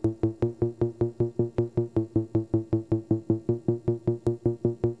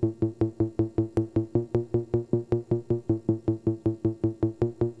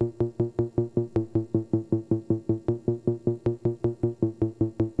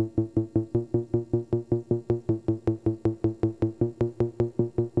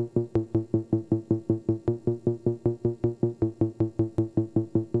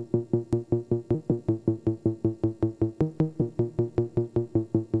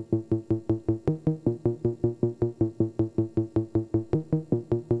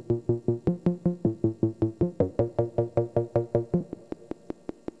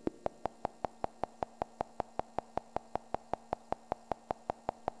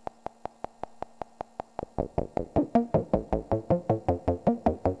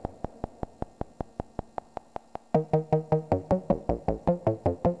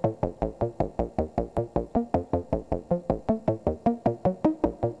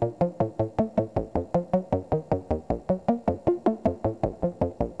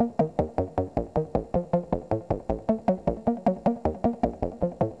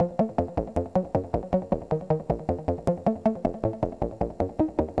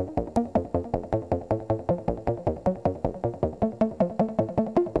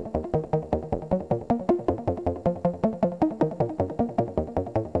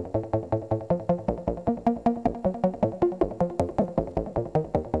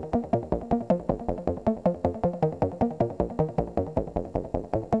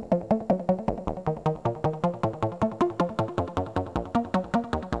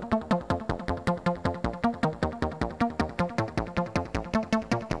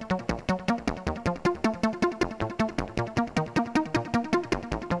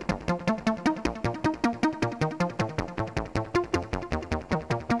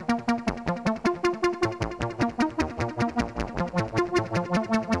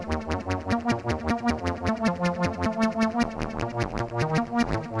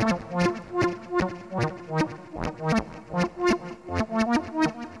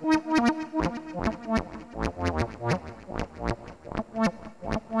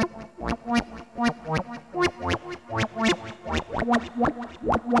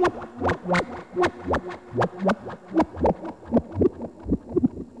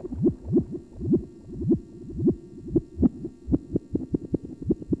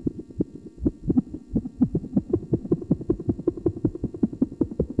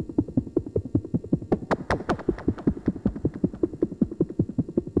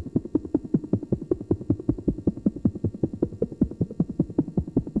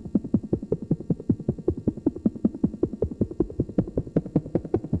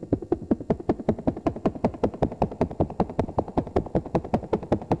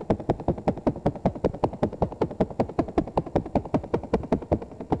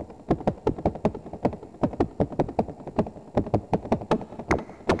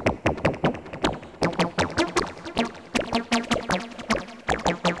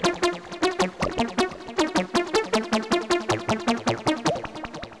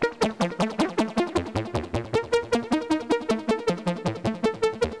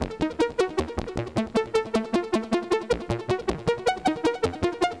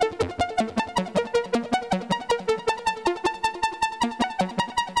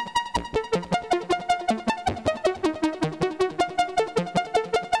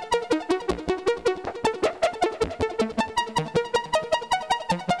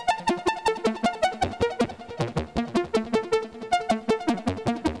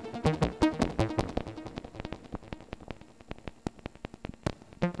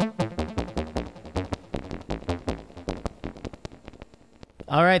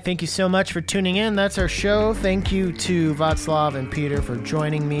 All right, thank you so much for tuning in. That's our show. Thank you to Václav and Peter for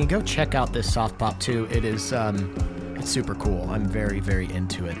joining me. Go check out this Soft Pop 2. It is it's super cool. I'm very, very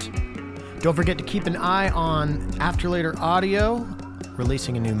into it. Don't forget to keep an eye on After Later Audio.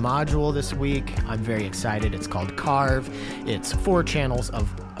 releasing a new module this week. I'm very excited. It's called Carve. It's 4 channels of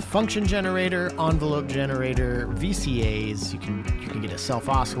function generator, envelope generator, VCAs. You can get it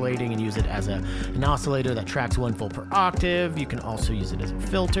self-oscillating and use it as an oscillator that tracks 1 full per octave. You can also use it as a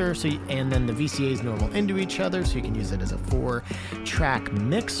filter. And then the VCAs normal into each other, so you can use it as a 4-track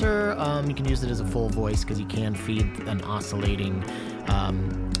mixer. You can use it as a full voice because you can feed an oscillating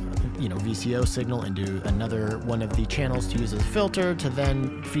VCO signal into another one of the channels to use as a filter, to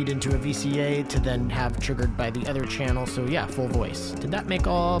then feed into a VCA, to then have triggered by the other channel. So yeah, full voice. Did that make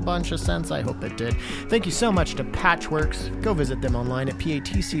a bunch of sense? I hope it did. Thank you so much to Patchworks. Go visit them online at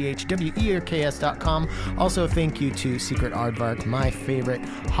patchwerks.com. Also, thank you to Secret Aardvark, my favorite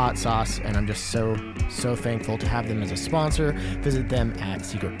hot sauce, and I'm just so thankful to have them as a sponsor. Visit them at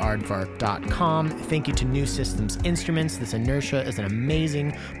secretaardvark.com. Thank you to New Systems Instruments. This Inertia is an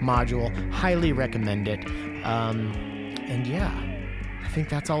amazing module. Highly recommend it. And yeah, I think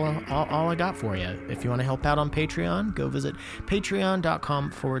that's all I got for you. If you want to help out on Patreon, go visit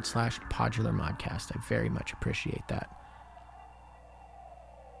patreon.com/PodularModcast. I very much appreciate that.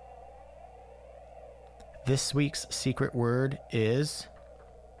 This week's secret word is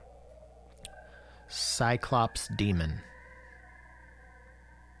Cyclops Demon.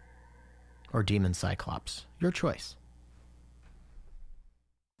 Or Demon Cyclops. Your choice.